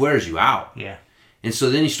it just wears you out. Yeah. And so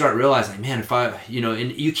then you start realizing, man, if I,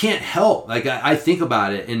 and you can't help. Like, I think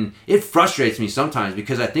about it, and it frustrates me sometimes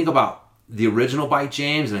because I think about the original Bike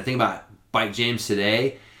James and I think about Bike James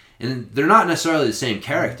today, and they're not necessarily the same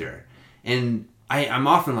character. And I'm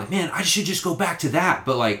often like, man, I should just go back to that.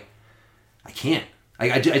 But, like, I can't. I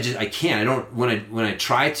can't. I don't, when I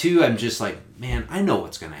try to, I'm just like, man, I know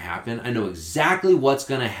what's going to happen. I know exactly what's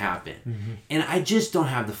going to happen. Mm-hmm. And I just don't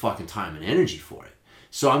have the fucking time and energy for it.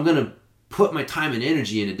 So I'm going to put my time and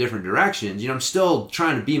energy into different directions. I'm still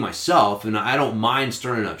trying to be myself, and I don't mind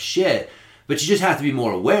stirring up shit, but you just have to be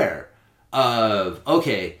more aware of,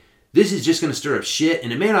 okay, this is just going to stir up shit,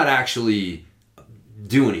 and it may not actually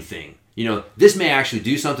do anything. This may actually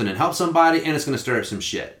do something and help somebody, and it's going to stir up some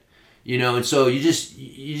shit. And so you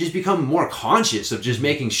just become more conscious of just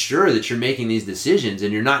making sure that you're making these decisions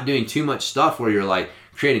and you're not doing too much stuff where you're like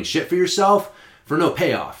creating shit for yourself for no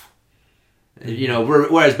payoff.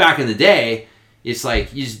 Whereas back in the day, it's like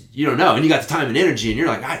you don't know, and you got the time and energy, and you're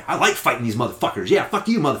like, I like fighting these motherfuckers. Yeah, fuck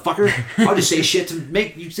you, motherfucker. I'll just say shit to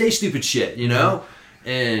make you say stupid shit,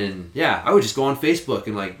 And yeah, I would just go on Facebook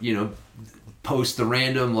and post the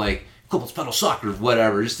random Couples Pedal Suck or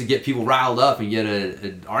whatever, just to get people riled up and get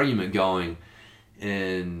an argument going.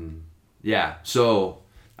 And yeah, so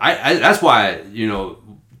I that's why,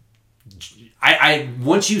 I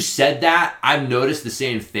once you said that, I've noticed the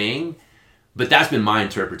same thing, but that's been my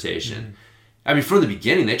interpretation. Mm-hmm. I mean, from the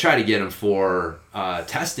beginning, they tried to get him for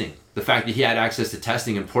testing. The fact that he had access to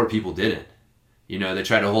testing and poor people didn't. They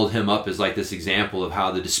tried to hold him up as this example of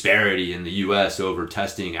how the disparity in the U.S. over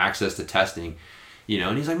testing, access to testing.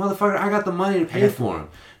 And he's like, motherfucker, I got the money to pay for them.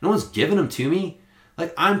 No one's giving them to me.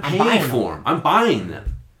 I'm paying for them. I'm buying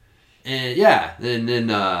them. And yeah, and then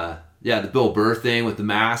the Bill Burr thing with the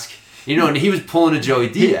mask. And he was pulling a Joey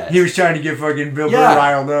Diaz. He was trying to get fucking Bill Burr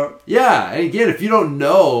riled up. Yeah, and again, if you don't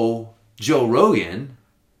know Joe Rogan...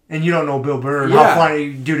 And you don't know Bill Burr, and how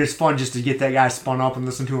funny, dude, it's fun just to get that guy spun up and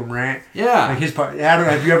listen to him rant. Yeah.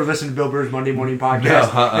 Have you ever listened to Bill Burr's Monday Morning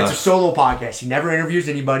Podcast? No, It's a solo podcast. He never interviews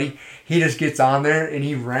anybody. He just gets on there and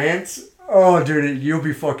he rants. Oh, dude, you'll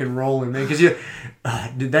be fucking rolling, man. Because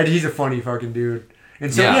he's a funny fucking dude.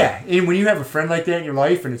 And so, and when you have a friend like that in your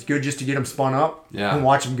life, and it's good just to get him spun up and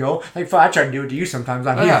watch him go. I try to do it to you sometimes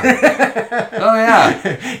on here. Oh,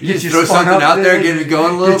 yeah. You just throw something out there, get it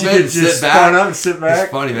going a little bit, and sit back. Up and sit back.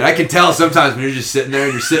 It's funny, man. I can tell sometimes when you're just sitting there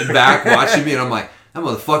and you're sitting back watching me, and I'm like, that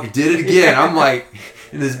motherfucker did it again. I'm like,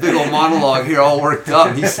 in this big old monologue here all worked up,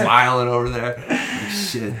 and he's smiling over there.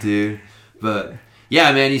 Shit, dude. But...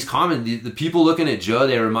 yeah, man, he's common. The people looking at Joe,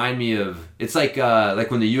 they remind me of... It's like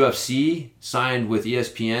when the UFC signed with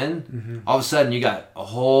ESPN, mm-hmm. all of a sudden you got a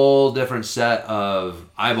whole different set of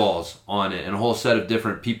eyeballs on it and a whole set of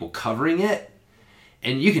different people covering it.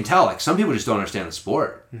 And you can tell, some people just don't understand the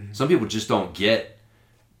sport. Mm-hmm. Some people just don't get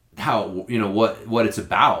how, what it's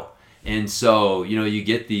about. And so, you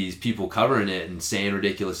get these people covering it and saying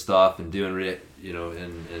ridiculous stuff and doing it,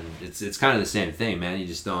 and it's kind of the same thing, man. You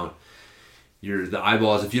just don't, you're the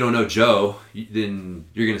eyeballs. If you don't know Joe, then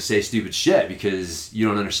you're going to say stupid shit because you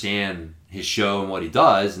don't understand his show and what he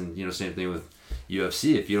does. And, same thing with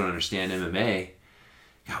UFC. If you don't understand MMA,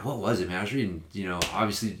 God, what was it, man? I was reading,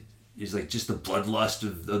 obviously it's like just the bloodlust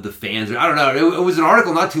of the fans. I don't know. It was an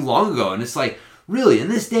article not too long ago. And it's like, really, in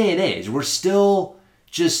this day and age, we're still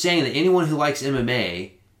just saying that anyone who likes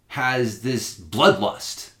MMA has this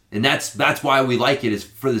bloodlust, and that's why we like it, is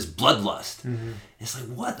for this bloodlust. Mm-hmm. It's like,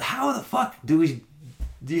 what? How the fuck do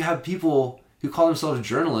you have people who call themselves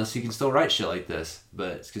journalists who can still write shit like this?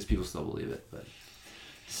 But it's because people still believe it. But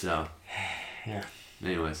so, yeah.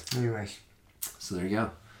 Anyways, so there you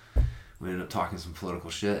go. We ended up talking some political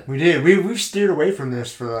shit. We did. We've steered away from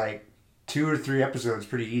this for like 2 or 3 episodes,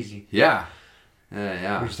 pretty easy. Yeah.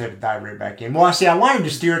 Yeah. We just had to dive right back in. Well, see, I wanted to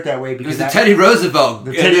steer it that way because it was the Teddy Roosevelt.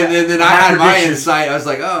 And then I had my insight. I was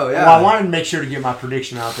like, oh, yeah. Well, I wanted to make sure to get my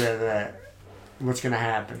prediction out there that what's going to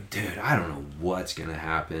happen. Dude, I don't know what's going to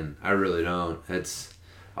happen. I really don't.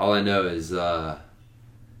 All I know is I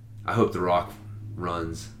hope The Rock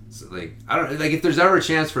runs. So, if there's ever a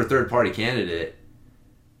chance for a third-party candidate,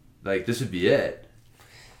 this would be it.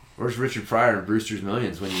 Where's Richard Pryor and Brewster's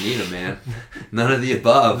Millions when you need them, man? None of the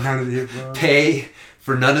above. None of the above. Pay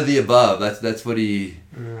for none of the above. That's what he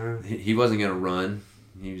wasn't gonna run.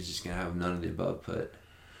 He was just gonna have none of the above put,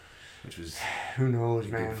 which was who knows,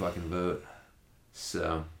 man. Good fucking vote.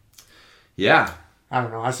 So, yeah. I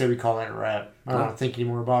don't know. I say we call that a wrap. I don't want to think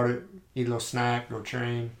anymore about it. Eat a little snack. Go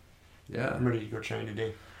train. Yeah. I'm ready to go train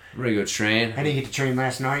today. I'm ready to go train. I didn't get to train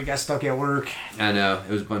last night. Got stuck at work. I know.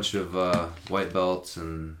 It was a bunch of white belts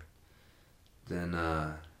and. Then,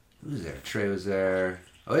 who was there? Trey was there.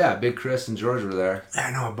 Oh, yeah, Big Chris and George were there. I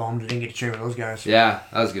know, I bummed I didn't get to train with those guys. Yeah,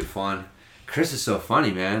 that was good fun. Chris is so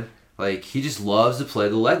funny, man. He just loves to play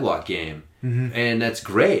the leg lock game. Mm-hmm. And that's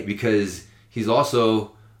great because he's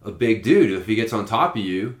also a big dude. If he gets on top of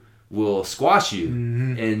you, will squash you.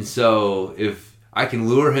 Mm-hmm. And so if I can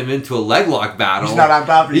lure him into a leg lock battle... He's not on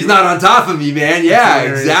top of you. He's not on top of me, man. Yeah,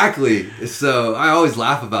 exactly. So I always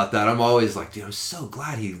laugh about that. I'm always like, dude, I'm so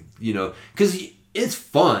glad he... because it's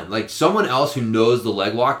fun. Someone else who knows the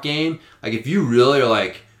leg lock game, if you really are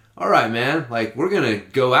like, all right, man, we're going to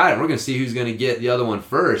go at it. We're going to see who's going to get the other one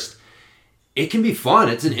first. It can be fun.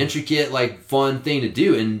 It's an intricate, fun thing to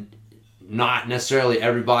do. And not necessarily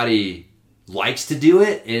everybody likes to do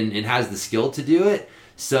it and has the skill to do it.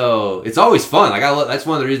 So it's always fun. That's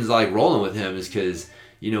one of the reasons I like rolling with him is because,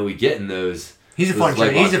 we get in those... He's a fun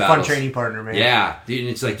training partner, man. Yeah, dude. And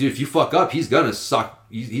it's dude, if you fuck up, he's gonna suck.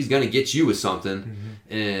 He's gonna get you with something.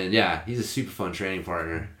 Mm-hmm. And yeah, he's a super fun training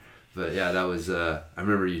partner. But yeah, that was. I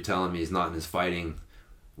remember you telling me he's not in his fighting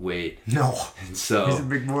weight. No. And so he's a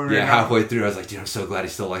big boy. Yeah, halfway through, I was like, dude, I'm so glad he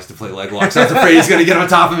still likes to play leg locks. I was afraid he's gonna get on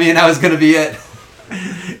top of me, and that was gonna be it.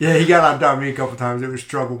 Yeah, he got on top of me a couple times. It was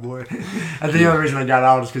trouble, boy. I think the only reason I got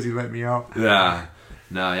out is because he let me out. Yeah.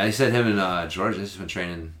 No, yeah, he said him and George has just been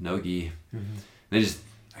training no-gi. Mm-hmm. They just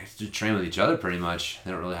train with each other pretty much.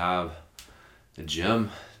 They don't really have a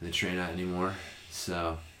gym they train at anymore.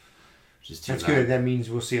 So, just that's good. That means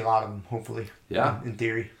we'll see a lot of them, hopefully. Yeah. In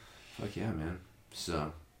theory. Fuck yeah, man.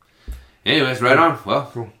 So, anyways, right on.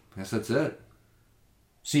 Well, cool. I guess that's it.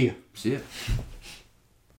 See ya. See ya.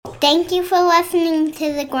 Thank you for listening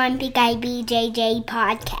to the Grumpy Guy BJJ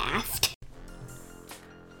podcast.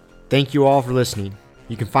 Thank you all for listening.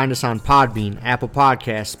 You can find us on Podbean, Apple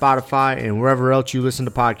Podcasts, Spotify, and wherever else you listen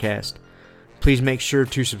to podcasts. Please make sure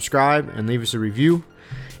to subscribe and leave us a review.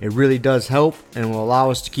 It really does help and will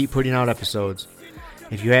allow us to keep putting out episodes.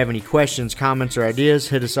 If you have any questions, comments, or ideas,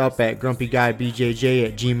 hit us up at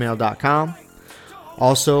grumpyguybjj@gmail.com.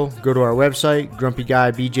 Also, go to our website,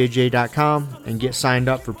 grumpyguybjj.com, and get signed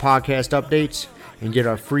up for podcast updates and get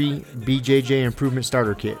our free BJJ Improvement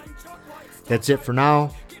Starter Kit. That's it for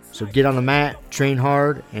now. So get on the mat, train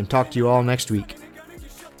hard, and talk to you all next week.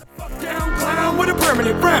 Down clown with a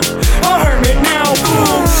permanent rep, a hermit now,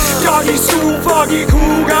 boom. Doggy stool, foggy,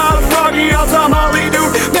 cool, got a froggy, outside Molly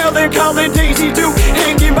dude. Melancholy Daisy dude,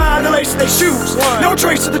 hanging by the lace of their shoes. No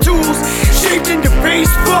trace of the tools, shaped in your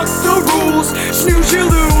face, fuck the rules. Snooze, you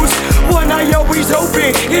lose. One eye always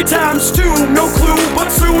open, in times two, no clue,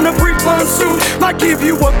 but soon a brief monsoon might give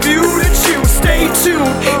you a view to choose. Stay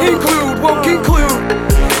tuned, include, won't conclude.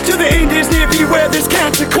 To the end is near, beware there's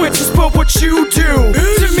consequences for what you do.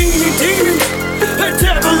 To me, demon, a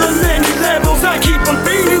devil of many levels. I keep on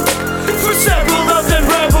feeding for several of them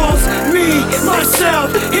rebels. Me,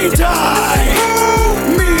 myself, and I.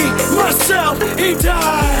 Me, myself, and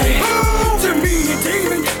I.